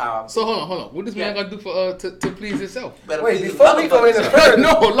dating. That's how I So hold on. What this man Yeah. gonna do for to please himself? better Wait, please his before we go motherfucking into self. further,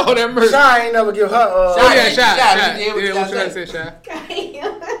 No, Lord have mercy. Shy ain't never give her. Oh Shy, yeah, Shy, Shy. let me hear what you Yeah, gotta what should I say. say, Shy?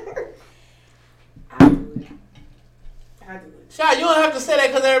 I do it. Shy, you don't have to say that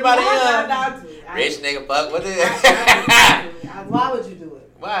because everybody I do it. rich nigga fuck. What is I it? do it. Why would you do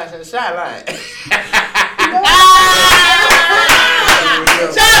it? Why is Shy lying? Yeah.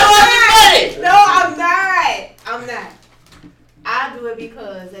 Shy, what's the No, I'm not. I do it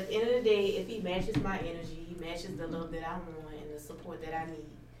because at the end of the day, if he matches my energy, he matches the love that I want and the support that I need.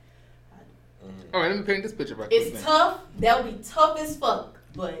 All right, let me paint this picture right It's quick. tough. That would be tough as fuck.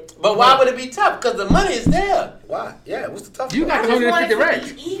 But why would it be tough? Because the money is there. Why? Yeah, what's the tough You part? got I just want 150 it to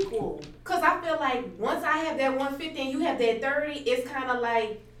racks. be equal. Cause I feel like once I have that 150 and you have that 30, it's kind of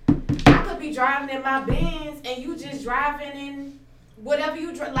like I could be driving in my Benz and you just driving in whatever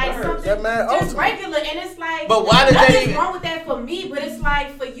you drive, like Right. something That man just ultimate. regular. And it's like, But why does that nothing's even- wrong with that for me. But it's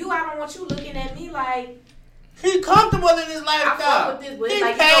like for you, I don't want you looking at me like He comfortable in his I fuck lifestyle. with this. But He it's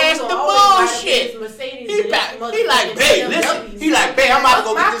like passed you the know, always bullshit. ride up in this Mercedes. He and like, this he like, motherfucking babe, BMW. listen. He like, babe, I'm about to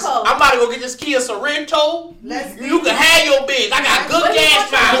go get this. I'm about to go get this Kia Sorento. Let's You can have your biz. I got good But he gas gonna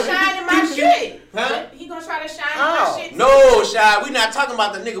try to mileage. shine in my shit. Huh? But he gonna try to shine How? in my shit. No, Shy, we not talking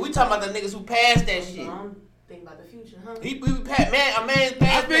about the nigga. We talking about the niggas who passed that shit. I'm thinking about the future, huh? We a man's I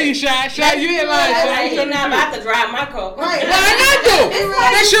passed feel you, that. Shy. You ain't lying, Shy. Like, You he telling the not truth. about to drive my car. Right. Why not though?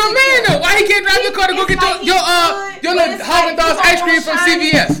 That's your man though. Why he can't drive your car to go It's get like your he your could, little but it's Haagen Dazs like you ice cream gonna from shine in-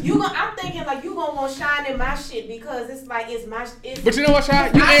 CVS? I'm thinking like you gonna want shine in my shit because it's like it's my. It's, But you know what, Shy?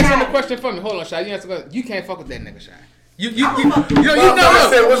 You I answering the got it. question for me. Hold on, Shy. You answer the question. You can't fuck with that nigga, Shy. You I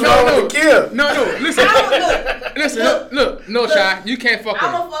said, what's wrong with the kid? No, listen, look, no, Shy, you can't fuck with him.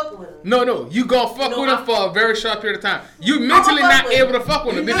 I'ma fuck with him. No, you gonna fuck No, with him I'm- for a very short period of time. You mentally fuck not with able him. to fuck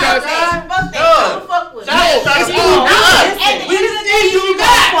with him Nah, because man, fuck that. No. I'ma fuck with him. Shy is trying to prove to us. At the end of the day, You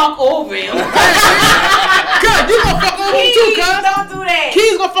gonna fuck over him. God, you gonna fuck over him too, Please cuz. don't do that.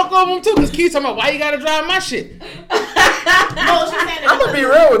 Keys gonna fuck over him too, cause Keys talking about why you gotta drive my shit. No, she's saying I'm gonna be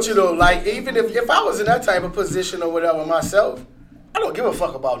real with you though. Like even if I was in that type of position or whatever myself, I don't give a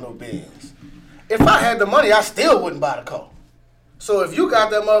fuck about no Benz. If I had the money, I still wouldn't buy the car. So if you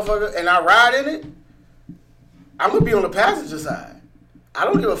got that motherfucker and I ride in it, I'm gonna be on the passenger side. I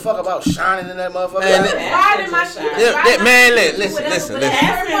don't give a fuck about shining in that motherfucker. Riding my shit. Man, listen.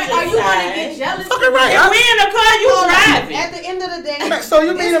 Are you gonna get jealous? Fucking right. If we in the car, you driving. At the end of the day, So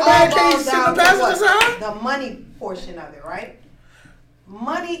you mean a man can't sit on the passenger what? side? The money portion of it, right?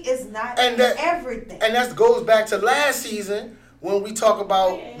 Money is not And that- everything. And that goes back to last season when we talk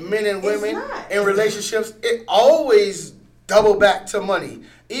about men and women not. in relationships. It always double back to money.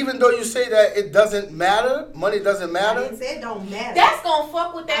 Even though you say that it doesn't matter, money doesn't I matter. didn't say it don't matter. That's gonna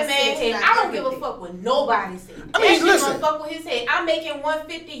fuck with that I said man's it's head. not I don't give a everything. fuck what nobody says. I mean, that shit listen. gonna fuck with his head. I'm making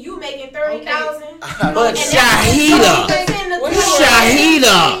 150, you making 30,000. But Shahida.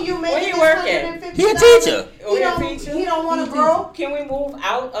 Shahida. Where he work at? He a teacher. Oh, he a teacher? He don't want to grow. Can we move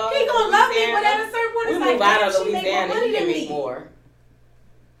out of He gonna love me, Louisiana? but at a certain point, We it's move like, out of damn, she make more Louisiana, money he can than make me. more.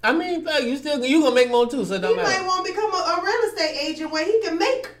 I mean, fuck, you gonna make more too, so it He don't might matter. want to become a real estate agent where he can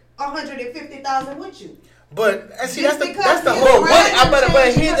make 150,000 with you. But and see, Just that's the because whole. you're right.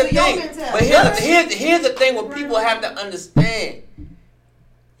 But here's the Because of your thing. mentality. But here's the thing. What people have to understand.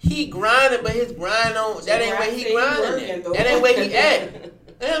 He grinding, but his grind on that ain't where he grinding at. That ain't where he at.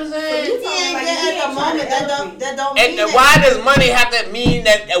 You know what I'm saying? He ain't there at the moment. That don't mean And that. why does money have to mean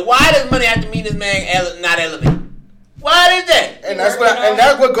that? Why does money have to mean this man not elevated? Why is that? And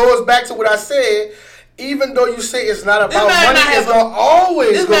that's what goes back to what I said. Even though you say it's not about man money, might it's have gonna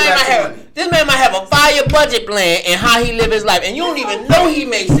always go back to money. This man might have a fire budget plan and how he live his life, and you don't even know he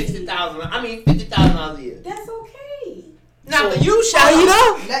makes $50,000 a year. That's okay. Not for you,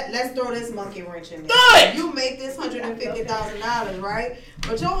 Shahida. Let's throw this monkey wrench in there. Do it. You make this $150,000, right?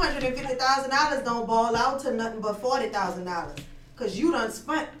 But your $150,000 don't ball out to nothing but $40,000. Cause you done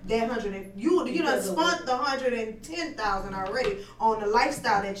spent that you done spent the $110,000 already on the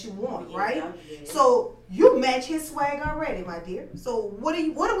lifestyle that you want, right? So you match his swag already, my dear. So what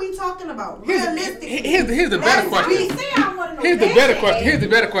are we talking about? Realistically, Here's the better question. Here's the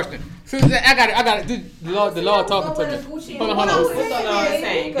better question. So I got it. The Lord talking to me. Hold on. What's the Lord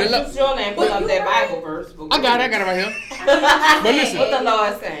saying? Because you still ain't put up that Bible verse. I got it right here. But listen, What the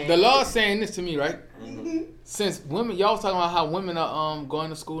Lord saying? the Lord saying this to me, right? Since women, y'all was talking about how women are going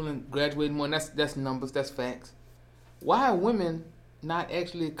to school and graduating more, and that's numbers, that's facts. Why are women not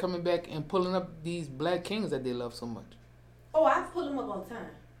actually coming back and pulling up these black kings that they love so much? Oh, I pull them up all the time.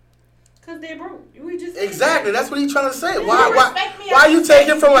 Because they broke. We just Exactly, that's what he's trying to say. You Why respect me, why I you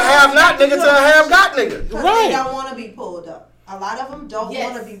taking from a have-not nigga to a have-got nigga? because Right. they don't want to be pulled up. A lot of them don't Yes.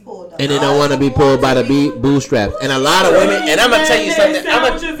 want to be pulled up. And they don't want to be pulled by the bootstraps. And a lot of women. And I'm gonna tell you something.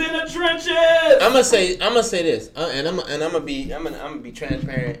 Sandwiches in the trenches. I'm gonna say this, and I'm gonna be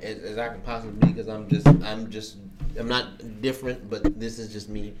transparent as I can possibly be, because I'm not different, but this is just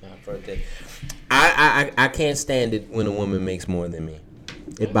me. My first day. I can't stand it when a woman makes more than me.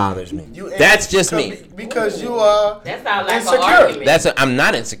 It bothers me. That's just me. Because you are That sounds like insecure. an argument. I'm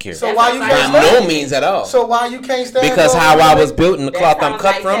not insecure. So why you By can't no stand? means at all. So why you can't stand? Because for a how woman I to was make- built and the That cloth I'm sounds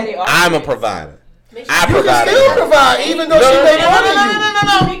cut like from, petty I'm a argument. provider. I You can provide. still provide, even though she made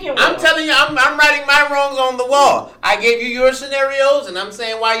more than you. I'm telling you, I'm writing my wrongs on the wall. I gave you your scenarios, and I'm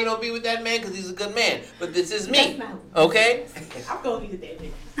saying why you don't be with that man, because he's a good man. But this is me, okay? I'm going to get that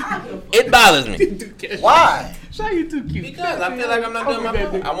bitch. I don't give a fuck. It bothers me Why? Shy, you too cute. because I feel like I'm not doing my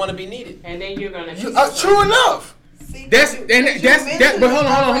part. I want to be needed. And then you're going to... True enough. See, That's you- and you that's that. But hold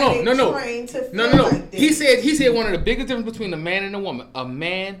on. mentally No. trained to No. feel like this. He said one of the biggest difference between a man and a woman. A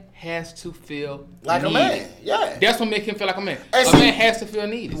man has to feel Like needed. a man. Yeah. That's what makes him feel like a man. And A see- man has to feel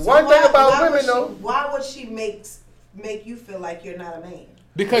needed. One thing about women though, Why would she make you feel like you're not a man?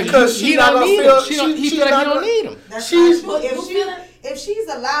 Because she he not don't gonna need feel- him. He she's feel like not he don't gonna- need him. That's She's- not true. You feeling- If she's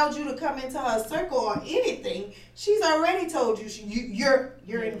allowed you to come into her circle or anything, she's already told you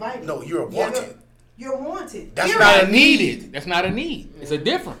you're invited. no, you're wanted. You're wanted. That's Period. not a Needed. That's not a need. It's a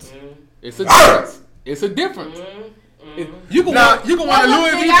difference. It's a Arr! difference. It's a difference. You can Now- want a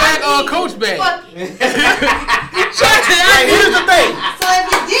Louis V bag or a Coach bag. Fuck you. And here's the thing. So if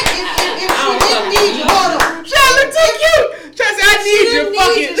she didn't need you, hold on. Charlotte, too cute. Try to say, I need you.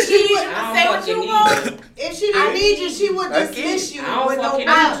 Fuck it. She would I say don't what you fucking want. If she didn't need you, she would dismiss you I don't with no fucking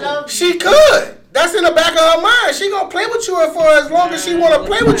I problem. love you. She could. That's in the back of her mind. She gonna play with you for as long as she wanna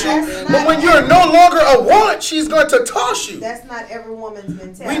play with you. But when you're no longer a want, she's going to toss you. That's not every woman's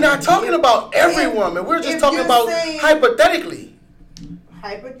mentality. We're not talking about every woman. We're just if talking you're about saying- hypothetically.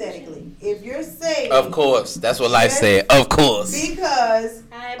 Hypothetically, if you're saying Of course, that's what life said. Of course. because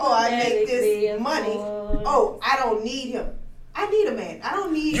I make this money, Oh, I don't need him. I need a man. I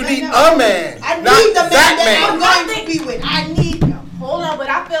don't need. You I need know. a man, I need not the man that that I'm man. going to be with. I need him. Hold on, but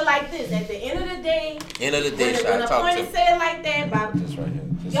I feel like this. At the end of the day, day, End of the day, when Shy, the talk point to is me. said like that, by This right here.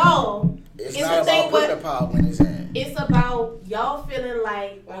 This y'all, It's It's not the thing about putting the with- power in his hand. it's about y'all feeling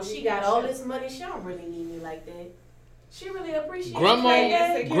like, oh, she got all this money, she don't really need me like that. She really appreciates Grandma,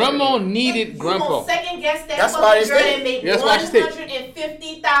 that. grandma needed You grandpa. gonna second guess that That's why fucking they girl stay. and make That's why she stay.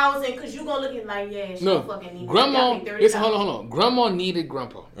 150,000 because you gonna look at like, yeah, she No, don't fucking need me. grandma. Y'all make Listen, 30,000. hold on. Grandma needed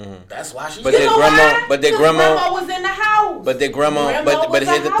grandpa. That's why she. But You then know grandma- why? but then 'Cause grandma- was in the house. But then grandma, Grandma but was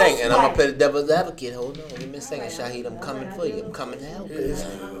here's a the thing, and I'm gonna housewife. play the devil's advocate. Hold on, give me a second, Shahid. I'm coming for you. I'm coming to help you.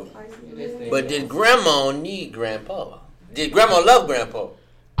 But did grandma need grandpa? Did grandma love grandpa?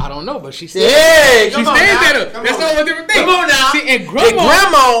 I don't know, but she said. Yeah, she come on stands now. at her. Come That's on. not a different thing. Come on now. See, and Did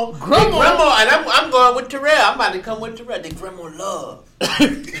grandma, grandma, and I'm going with Terrell. I'm about to come with Terrell. Did grandma love? grandma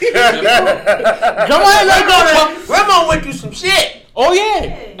ain't like grandpa. Grandma went through some shit. Oh yeah,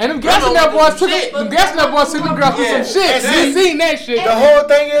 and them gas in that boys took Shit. them gas in that boys took them girls through Yeah. some shit. And You seen that shit? The whole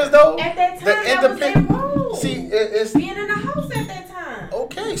thing is though. At that time, the that was their independent. role. See, it's Being in the house at that time.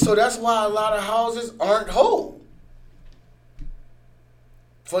 okay. So that's why a lot of houses aren't whole.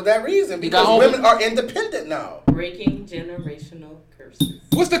 For that reason, because got women are independent now. Breaking generational curses.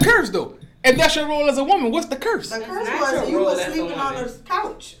 What's the curse though? If that's your role as a woman, what's the curse? The That's curse not was your you role was as a sleeping on woman. the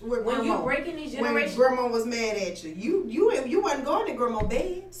couch with When grandma. you breaking these When generations, grandma was mad at you, you wasn't going to grandma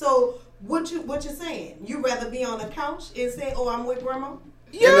bed. So what you saying? You rather be on the couch and say, "Oh, I'm with grandma"?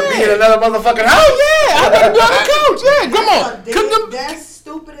 Yeah. And to be in another motherfucking house. Yeah, I gotta be on the couch. Yeah, grandma, That's cook them. That's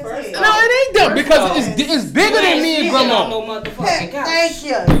stupid as First hell. No, it ain't them because First it's bigger You than ain't me and sleeping on grandma. no motherfucking couch. Thank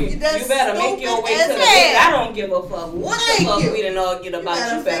you. You That's better make your stupid way to as the bed. hell. I don't give a fuck what the Thank fuck you. we done argue about.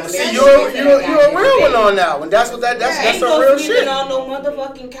 better You better fix make it. See, your way to you're that a goddamn real one bed. on that one. That's what that's Ain't some no real sleeping shit. on no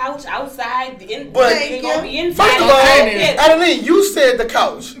motherfucking couch outside. In, But- you ain't gonna be inside. First of no all, bed. Adeline, you said the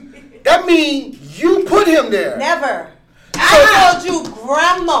couch. That means you put him there. Never. I told you,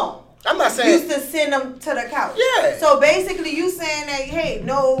 grandma I'm not saying. used to send them to the couch. Yeah. So basically, you saying that, hey,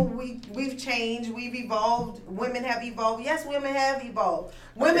 no, we've changed, we've evolved. Women have evolved. Yes, women have evolved.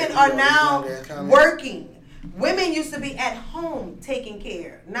 Women Okay, are you now know, these comments. working. Women used to be at home taking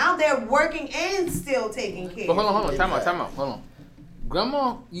care. Now they're working and still taking care. But hold on, time out, hold on.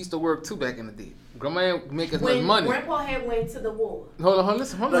 Grandma used to work too back in the day. Grandma ain't make as much when money. grandpa had went to the war. Hold on,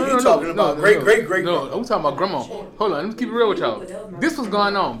 listen. Hold No, on. you talking about great No, I'm talking about grandma. Hold on, let me keep it real with y'all. This was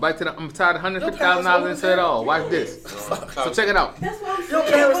going on. Back to the, I'm tired of $150,000 into it all. Watch this. So check it out. That's what I'm Your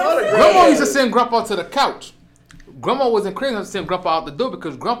saying. parents are the Grandma used to send grandpa to the couch. Grandma wasn't crazy enough to send grandpa out the door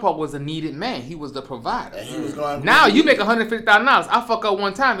because grandpa was a needed man. He was the provider. And he was going. Now you make $150,000. I fuck up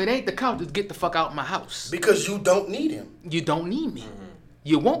one time. It ain't the couch. It's get the fuck out my house. Because you don't need him. You don't need me.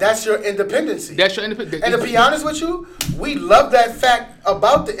 You won't. That's your independency. That's your independence. And to be honest with you, we love that fact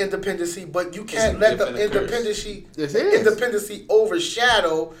about the independency, but you can't let the definite curse. independency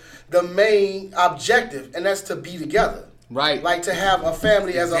overshadow the main objective, and that's to be together. Right. Like to have a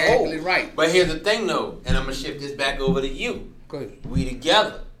family as a whole. Exactly right. But here's the thing, though, and I'm gonna shift this back over to you. Go ahead. We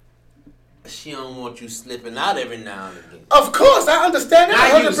together. She don't want you slipping out every now and again. Of course, I understand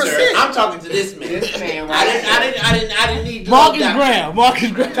that Not you, 100%. sir. I'm talking to this man. This man I right didn't need to Marcus look down. Graham. Marcus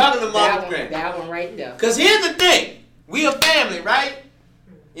I'm Graham. talking to that Marcus one, Graham. that one right there. Cause here's the thing, we a family, right?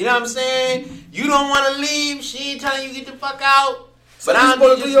 You know what I'm saying? You don't want to leave. She ain't telling you get the fuck out. So But you I'm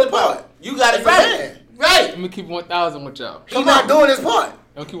supposed to need do you your slip out. part. You got it As a right. man. Right. Let me keep 1,000 with y'all. He's not doing his part.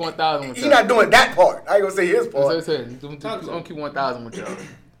 I'm keep 1,000 with y'all. He's not doing that part. I ain't gonna say his That's what I part. said. I'm gonna keep 1,000 with y'all.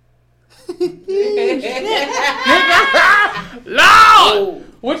 Lord!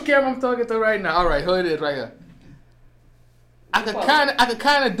 Which camera I'm talking to right now? All right, here it is right here. I could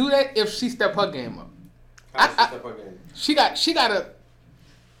kind of do that if she step her game up. She got a,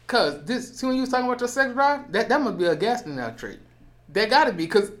 cause this. See when you was talking about your sex drive, that must be a gas in that trait. That gotta be,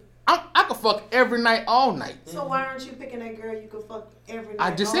 cause I could fuck every night, all night. So why aren't you picking that girl you could fuck every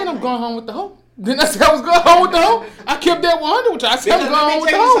night? I just all said I'm night? going home with the hoe. Then I said I was going home with the hoe. I kept that 100 with you. I said I'm Because going let home me with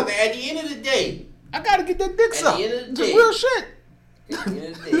the tell you hoe. something. At the end of the day, I gotta get that dick At sucked. the end of the It's day- real shit. at the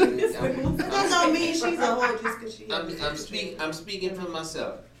end of the day, That don't mean she's a hoe just because she. I'm speaking for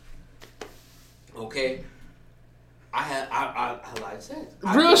myself. Okay. I like sex.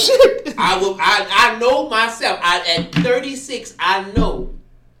 I Real know- shit. I know myself. At 36, I know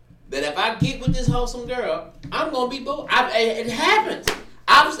that if I get with this wholesome girl, I'm gonna be both. It happens.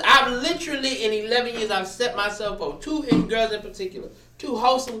 I've literally in 11 years I've set myself for two girls in particular, two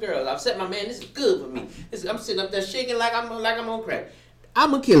wholesome girls. I've set my man. This is good for me. I'm sitting up there shaking like I'm on crack.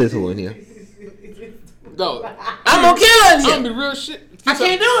 I'm gonna kill this one here. No. I'm gonna kill her in I'm here. gonna be real shit. I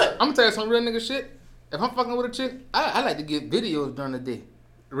can't do it. I'm gonna tell you some real nigga shit. If I'm fucking with a chick, I like to get videos during the day.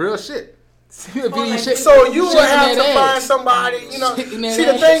 Real shit. See a video shit. So you would shaking have that to ass. find somebody, you know. Shaking that See,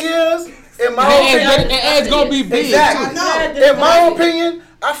 the ass. thing is, In my opinion, and it's gonna be big. Exactly. I know. In my opinion,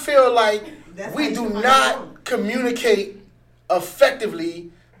 I feel like That's we how do you find not out. communicate effectively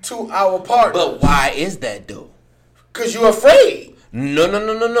to our partners. But why is that though? Because you're afraid. No. I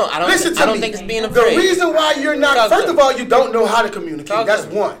don't. Listen to I don't me. think it's being The afraid. reason why you're not, Talk first to of me. all, you don't know how to communicate. Talk That's to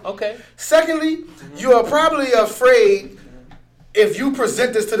me. one. Okay. Secondly, you are probably afraid if you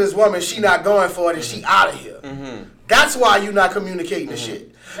present this to this woman, she not going for it and she out of here. That's why you're not communicating the shit.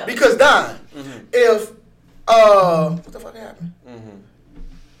 Because Don, if what the fuck happened?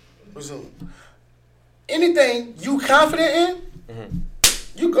 Resume. Anything you confident in,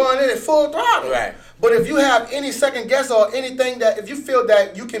 you going in at full throttle. Right. But if you have any second guess or anything that if you feel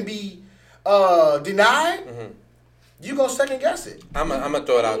that you can be denied, you gonna second guess it. I'm gonna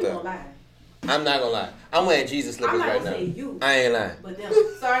throw it out You there. gonna lie. I'm not gonna lie. I'm wearing Jesus I'm slippers not right gonna now. say you, I ain't lying. but them.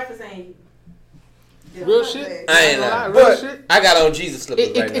 Sorry for saying you. Real shit. I ain't lying. Real But- shit. I got on Jesus slippers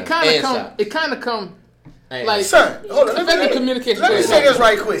It right now. kind of And come. socks. It kind of come. I ain't like- Son, hold on. Effective communication. Let me say this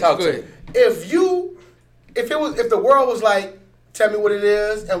right quick. Talk Go to ahead. me. If the world was like, tell me what it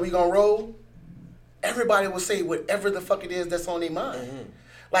is and we gonna roll, everybody would say whatever the fuck it is that's on their mind.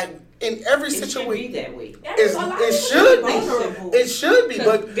 Like in every It should be situation, that way. it should be. It should be.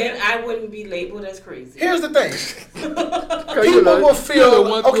 But Then I wouldn't be labeled as crazy. here's the thing: You people know, will you feel know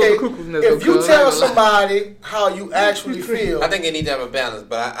one okay through the cuckoo's nest, if you because I tell ain't gonna lie. somebody how you actually feel. I think they need to have a balance,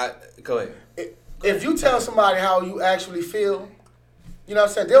 but I go ahead. If you tell somebody how you actually feel, you know what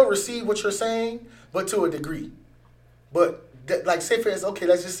I'm saying, they'll receive what you're saying, but to a degree. But like say for instance, okay,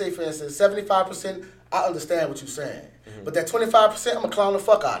 let's just say for instance, 75%, I understand what you're saying. But that 25%, I'm gonna clown the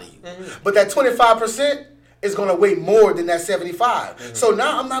fuck out of you. But that 25% is gonna weigh more than that 75. So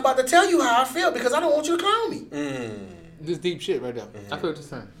now I'm not about to tell you how I feel because I don't want you to clown me. This deep shit right there. I feel what you're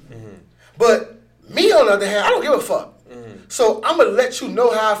saying. But me on the other hand, I don't give a fuck. So I'm gonna let you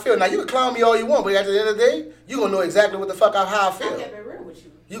know how I feel. Now you can clown me all you want, but at the end of the day, you gonna know exactly what the fuck how I I feel. kept it real with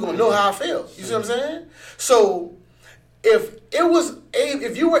you. You gonna know how I feel. You see what I'm saying? So if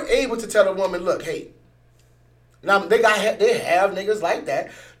you were able to tell a woman, look, hey, now they have niggas like that.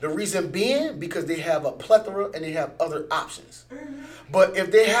 The reason being because they have a plethora and they have other options. But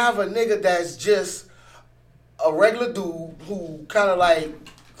if they have a nigga that's just a regular dude who kind of like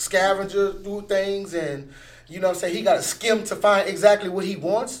scavenger through things and you know what I'm saying, he got to skim to find exactly what he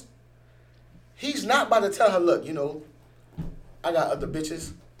wants. He's not about to tell her, look, you know, I got other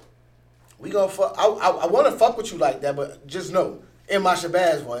bitches. We gonna fuck. I want to fuck with you like that, but just know, in my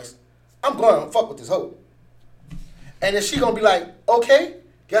Shabazz voice, I'm going to fuck with this hoe. And then she gonna be like, okay,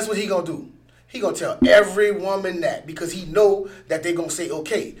 guess what he gonna do? He gonna tell every woman that because he know that they gonna say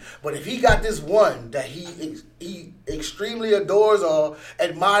okay. But if he got this one that he extremely adores or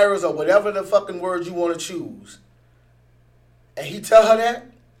admires or whatever the fucking word you want to choose, and he tell her that,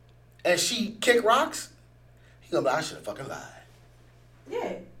 and she kick rocks, he gonna be like, I should have fucking lied.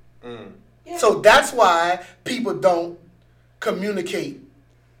 Yeah. Yeah. So that's why people don't communicate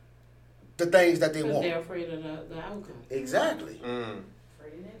the things that they Because want. they're afraid of the outcome. Exactly. Afraid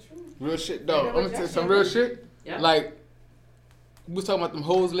of that truth. Real shit, though. I'm gonna tell you some real shit. Yeah. Like, we was talking about them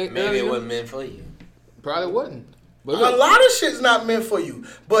hoes late Maybe earlier. it wasn't meant for you. Probably wasn't. But A look, lot of shit's not meant for you,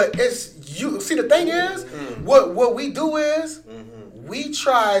 but it's you. See, the thing is, what we do is we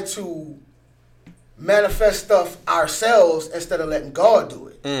try to manifest stuff ourselves instead of letting God do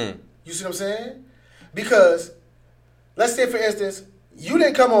it. You see what I'm saying? Because let's say, for instance, you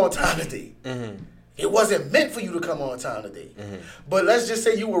didn't come on time today. It wasn't meant for you to come on time today. But let's just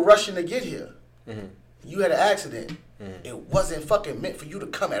say you were rushing to get here. You had an accident. It wasn't fucking meant for you to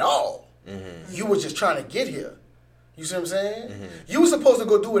come at all. You were just trying to get here. You see what I'm saying? You were supposed to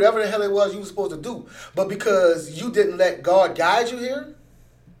go do whatever the hell it was you were supposed to do. But because you didn't let God guide you here,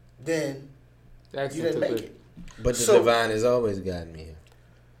 then you didn't make it. But the So- divine has always gotten me here.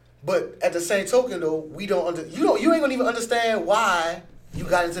 But at the same token, though, you ain't gonna even understand why you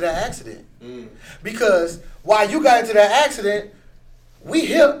got into that accident. Because while you got into that accident, we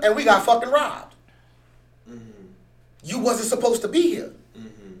here and we got fucking robbed. You wasn't supposed to be here.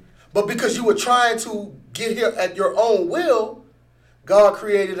 But because you were trying to get here at your own will, God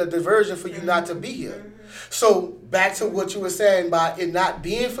created a diversion for you not to be here. So back to what you were saying by it not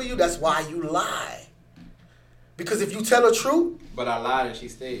being for you, that's why you lie. Because if you tell the truth, But I lied and she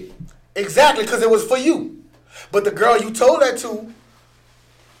stayed. exactly, because it was for you. But the girl you told that to,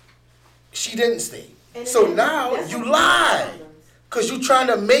 she didn't stay. And So then now that's you what lie. happens. Because you're trying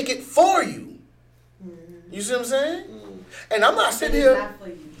to make it for you. You see what I'm saying? And I'm not sitting It's here, not for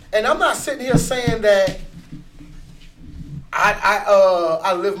you. and I'm not sitting here saying that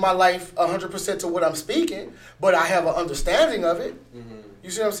I live my life 100% to what I'm speaking, but I have an understanding of it. You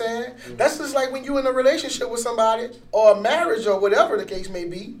see what I'm saying? That's just like when you in a relationship with somebody or a marriage or whatever the case may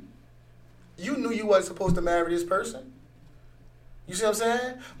be. You knew you wasn't supposed to marry this person. You see what I'm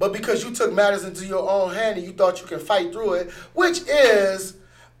saying? But because you took matters into your own hand and you thought you can fight through it, which is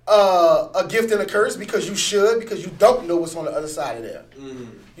a gift and a curse because you don't know what's on the other side of there.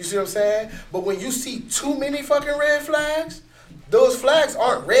 You see what I'm saying? But when you see too many fucking red flags, those flags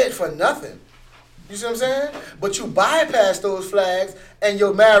aren't red for nothing. You see what I'm saying? But you bypass those flags and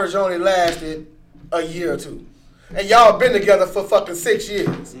your marriage only lasted a year or two. And y'all been together for fucking 6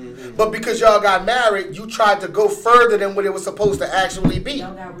 years. But because y'all got married, you tried to go further than what it was supposed to actually be.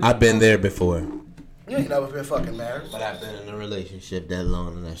 I've been there before. You ain't never been fucking married. But I've been in a relationship that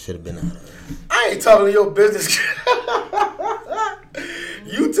long and I should have been out of it. I ain't talking to your business.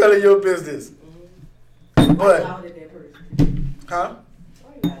 You telling your business. But, huh?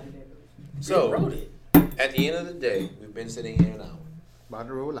 So, at the end of the day, we've been sitting here an hour. About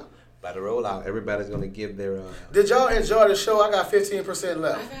to roll out. About to roll out. Everybody's going to give their... Did y'all enjoy the show? I got 15%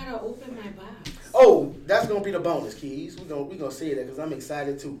 left. I gotta open my box. Oh, that's going to be the bonus, Keys. We're gonna say that because I'm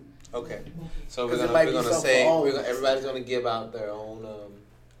excited too. Okay. So we're 'Cause it gonna might be say something for all of us. everybody's gonna give out their own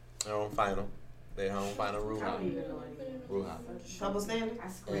final Ruha. Double standard. I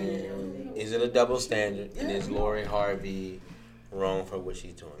screamed and everything. Is it a double standard? And is Lori Harvey wrong for what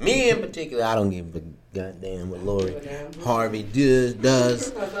she's doing? Me in particular, I don't give a goddamn what Lori Harvey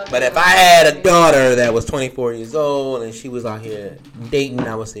does. But if I had a daughter that was 24 years old and she was out here dating,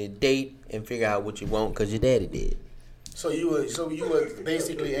 I would say date and figure out what you want because your daddy did. So you would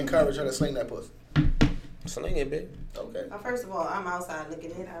basically encourage her to sling that pussy. Sling it, bitch. Okay. First of all, I'm outside looking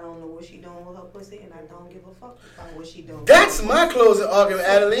at it. I don't know what she doing with her pussy, and I don't give a fuck about what she doing. That's my closing argument,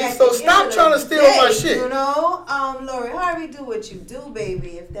 Adeline. So stop trying to steal my shit. You know, Lori Harvey, do what you do,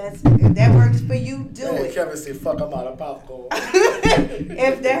 baby. If that works for you, do it. Kevin said, "Fuck, I'm out of popcorn."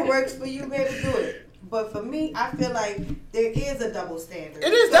 If that works for you, baby, do it. But for me, I feel like there is a double standard.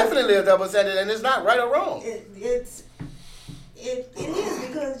 It is definitely a double standard, and it's not right or wrong. It is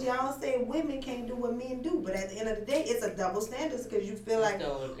because y'all say women can't do what men do, but at the end of the day, it's a double standard because you feel like,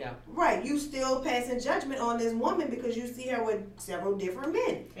 right, you still passing judgment on this woman because you see her with several different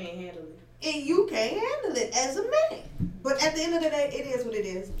men. Can't handle it. And you can't handle it as a man. But at the end of the day, it is what it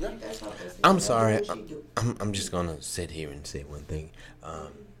is. Yeah. That's all that's I'm sorry. I'm just gonna sit here and say one thing.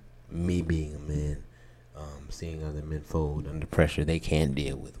 Me being a man, seeing other men fold under pressure, they can't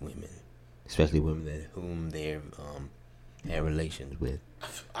deal with women, especially women whom they're had relations with.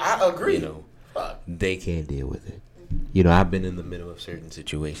 I agree. You know, they can't deal with it. You know, I've been in the middle of certain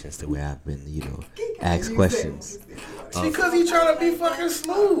situations to where I've been, asked questions. Because he's trying to be fucking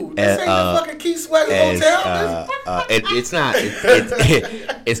smooth. This ain't the fucking Keith Sweat Hotel. It's not.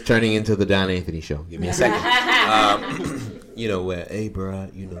 It's turning into the Don Anthony show. Give me a second. Where, hey, bro,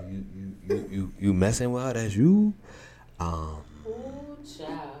 you messing with her? That's you. Ooh,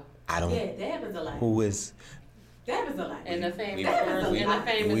 child. I don't. Yeah, that happens a lot. Who is? That happens a lot. And the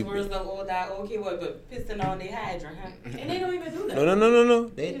famous words of old okay, but pissing on their hydrant, huh? And they don't even do that.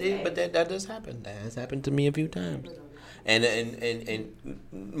 No. But that does happen. That has happened to me a few times. And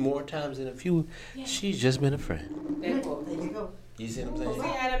more times than a few, she's just been a friend. There you go. You see what I'm saying? See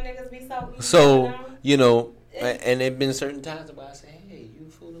how them niggas be so easy? So, and there have been certain times where I say, hey, you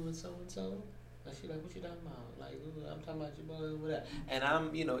fooling with so-and-so? And she like, what you talking about? Like, I'm talking about your boy, whatever. And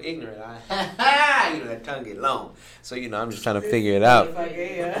I'm, ignorant. That tongue get long. So, I'm just trying to figure it out. So,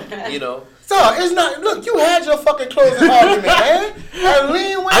 it's not, look, you had your fucking closing argument, man. And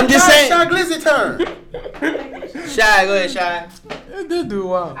Lean went I'm just saying. Shy Glizzy turn. Shy, go ahead, Shy. This dude,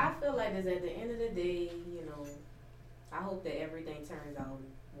 wow. I feel like it's at the end of the day, I hope that everything turns out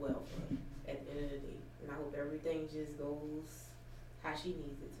well for her at the end of the day. And I hope everything just goes how she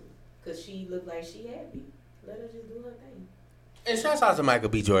needs it to. Because she looked like she happy. Let her just do her thing. And shouts out to Michael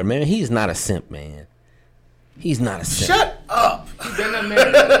B. Jordan, man. He's not a simp, man. He's not a simp. Shut up. Been a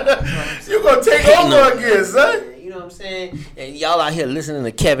minute. You gonna take over again, son. You know what I'm saying? And y'all out here listening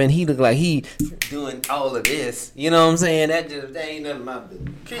to Kevin. He look like he doing all of this. You know what I'm saying? That ain't none of my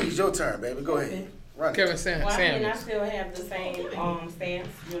business. Keys, your turn, baby. Go ahead. Run. Kevin Sam. Well, I still have the same stance,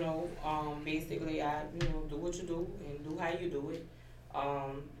 basically I, do what you do and do how you do it.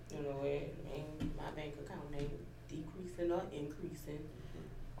 And my bank account ain't decreasing or increasing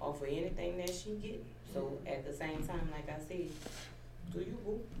off of anything that she getting. So at the same time, like I said, do you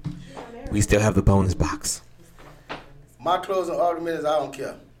boo? We still have the bonus box. My closing argument is I don't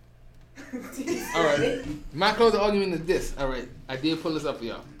care. All right. My closing argument is this. All right. I did pull this up for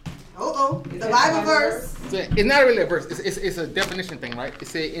y'all. The Bible verse. So it's not really a verse. It's a definition thing, right? It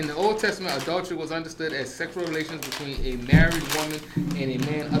said in the Old Testament, adultery was understood as sexual relations between a married woman and a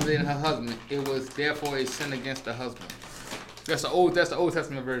man other than her husband. It was therefore a sin against the husband. That's the Old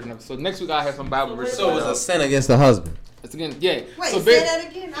Testament version of it. So next week I have some Bible verses. So it's a sin against the husband. It's again, yeah. Wait, so say that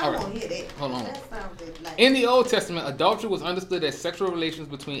again. I all right. won't hear that. Hold on. That sounded like. In the Old Testament, adultery was understood as sexual relations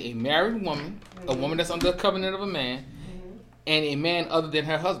between a married woman, a woman that's under the covenant of a man, and a man other than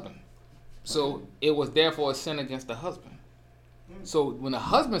her husband. So it was therefore a sin against the husband. So when the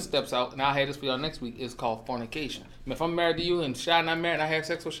husband steps out, and I'll have this for y'all next week, it's called fornication. I mean, if I'm married to you and Shy not married and I have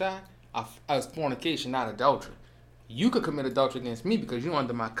sex with Shy, it's fornication, not adultery. You could commit adultery against me because you're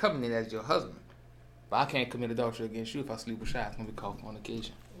under my covenant as your husband. But I can't commit adultery against you if I sleep with Shy. It's going to be called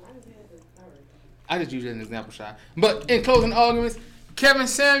fornication. I just use it as an example, Shy. But in closing arguments, Kevin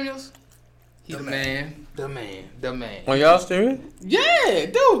Samuels, he's the man. The man. Are y'all serious? Yeah,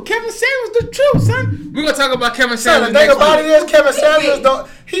 dude, Kevin Samuels the truth, son. We're gonna talk about Kevin Samuels. The thing about it is, Kevin Samuels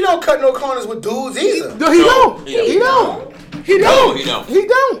don't cut no corners with dudes either. No, he don't.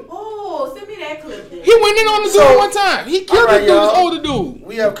 Oh, send me that clip then. He went in on the dude one time. He killed the dude's older dude.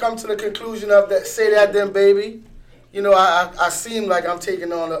 We have come to the conclusion of that. Say that then, baby. You know, I seem like I'm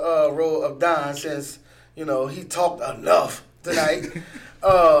taking on the role of Don since, you know, he talked enough tonight.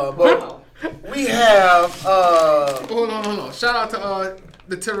 But we have Hold on. Shout out to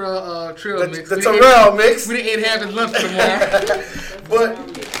the Terrell Trail Mix. The Terrell Mix. We didn't have his lunch tomorrow.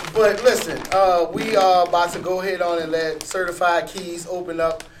 But listen, we are about to go ahead on and let Certified Keys open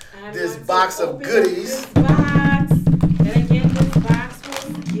up this box of goodies. This box. And again, this box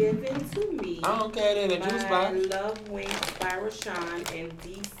was given to me. I don't care that a juice by box. Love Wings by Rashawn and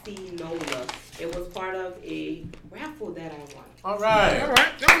DC Nola. It was part of a raffle that I won. All right. All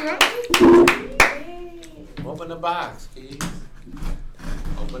right. Yay. Open the box, Keys.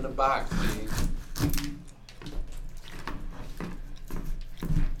 Open the box, Keys.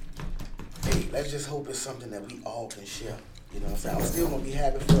 Hey, let's just hope it's something that we all can share. You know what I'm saying? I'm still going to be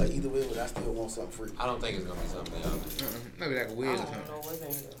happy for it either way, but I still want something free. I don't think it's gonna be something else. Maybe like a I wig or don't something. know what's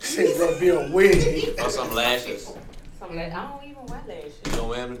in here. Shit's going to be a wig. Or some lashes. I don't even wear that shit. You don't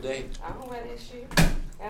wear them today. I don't wear that shit.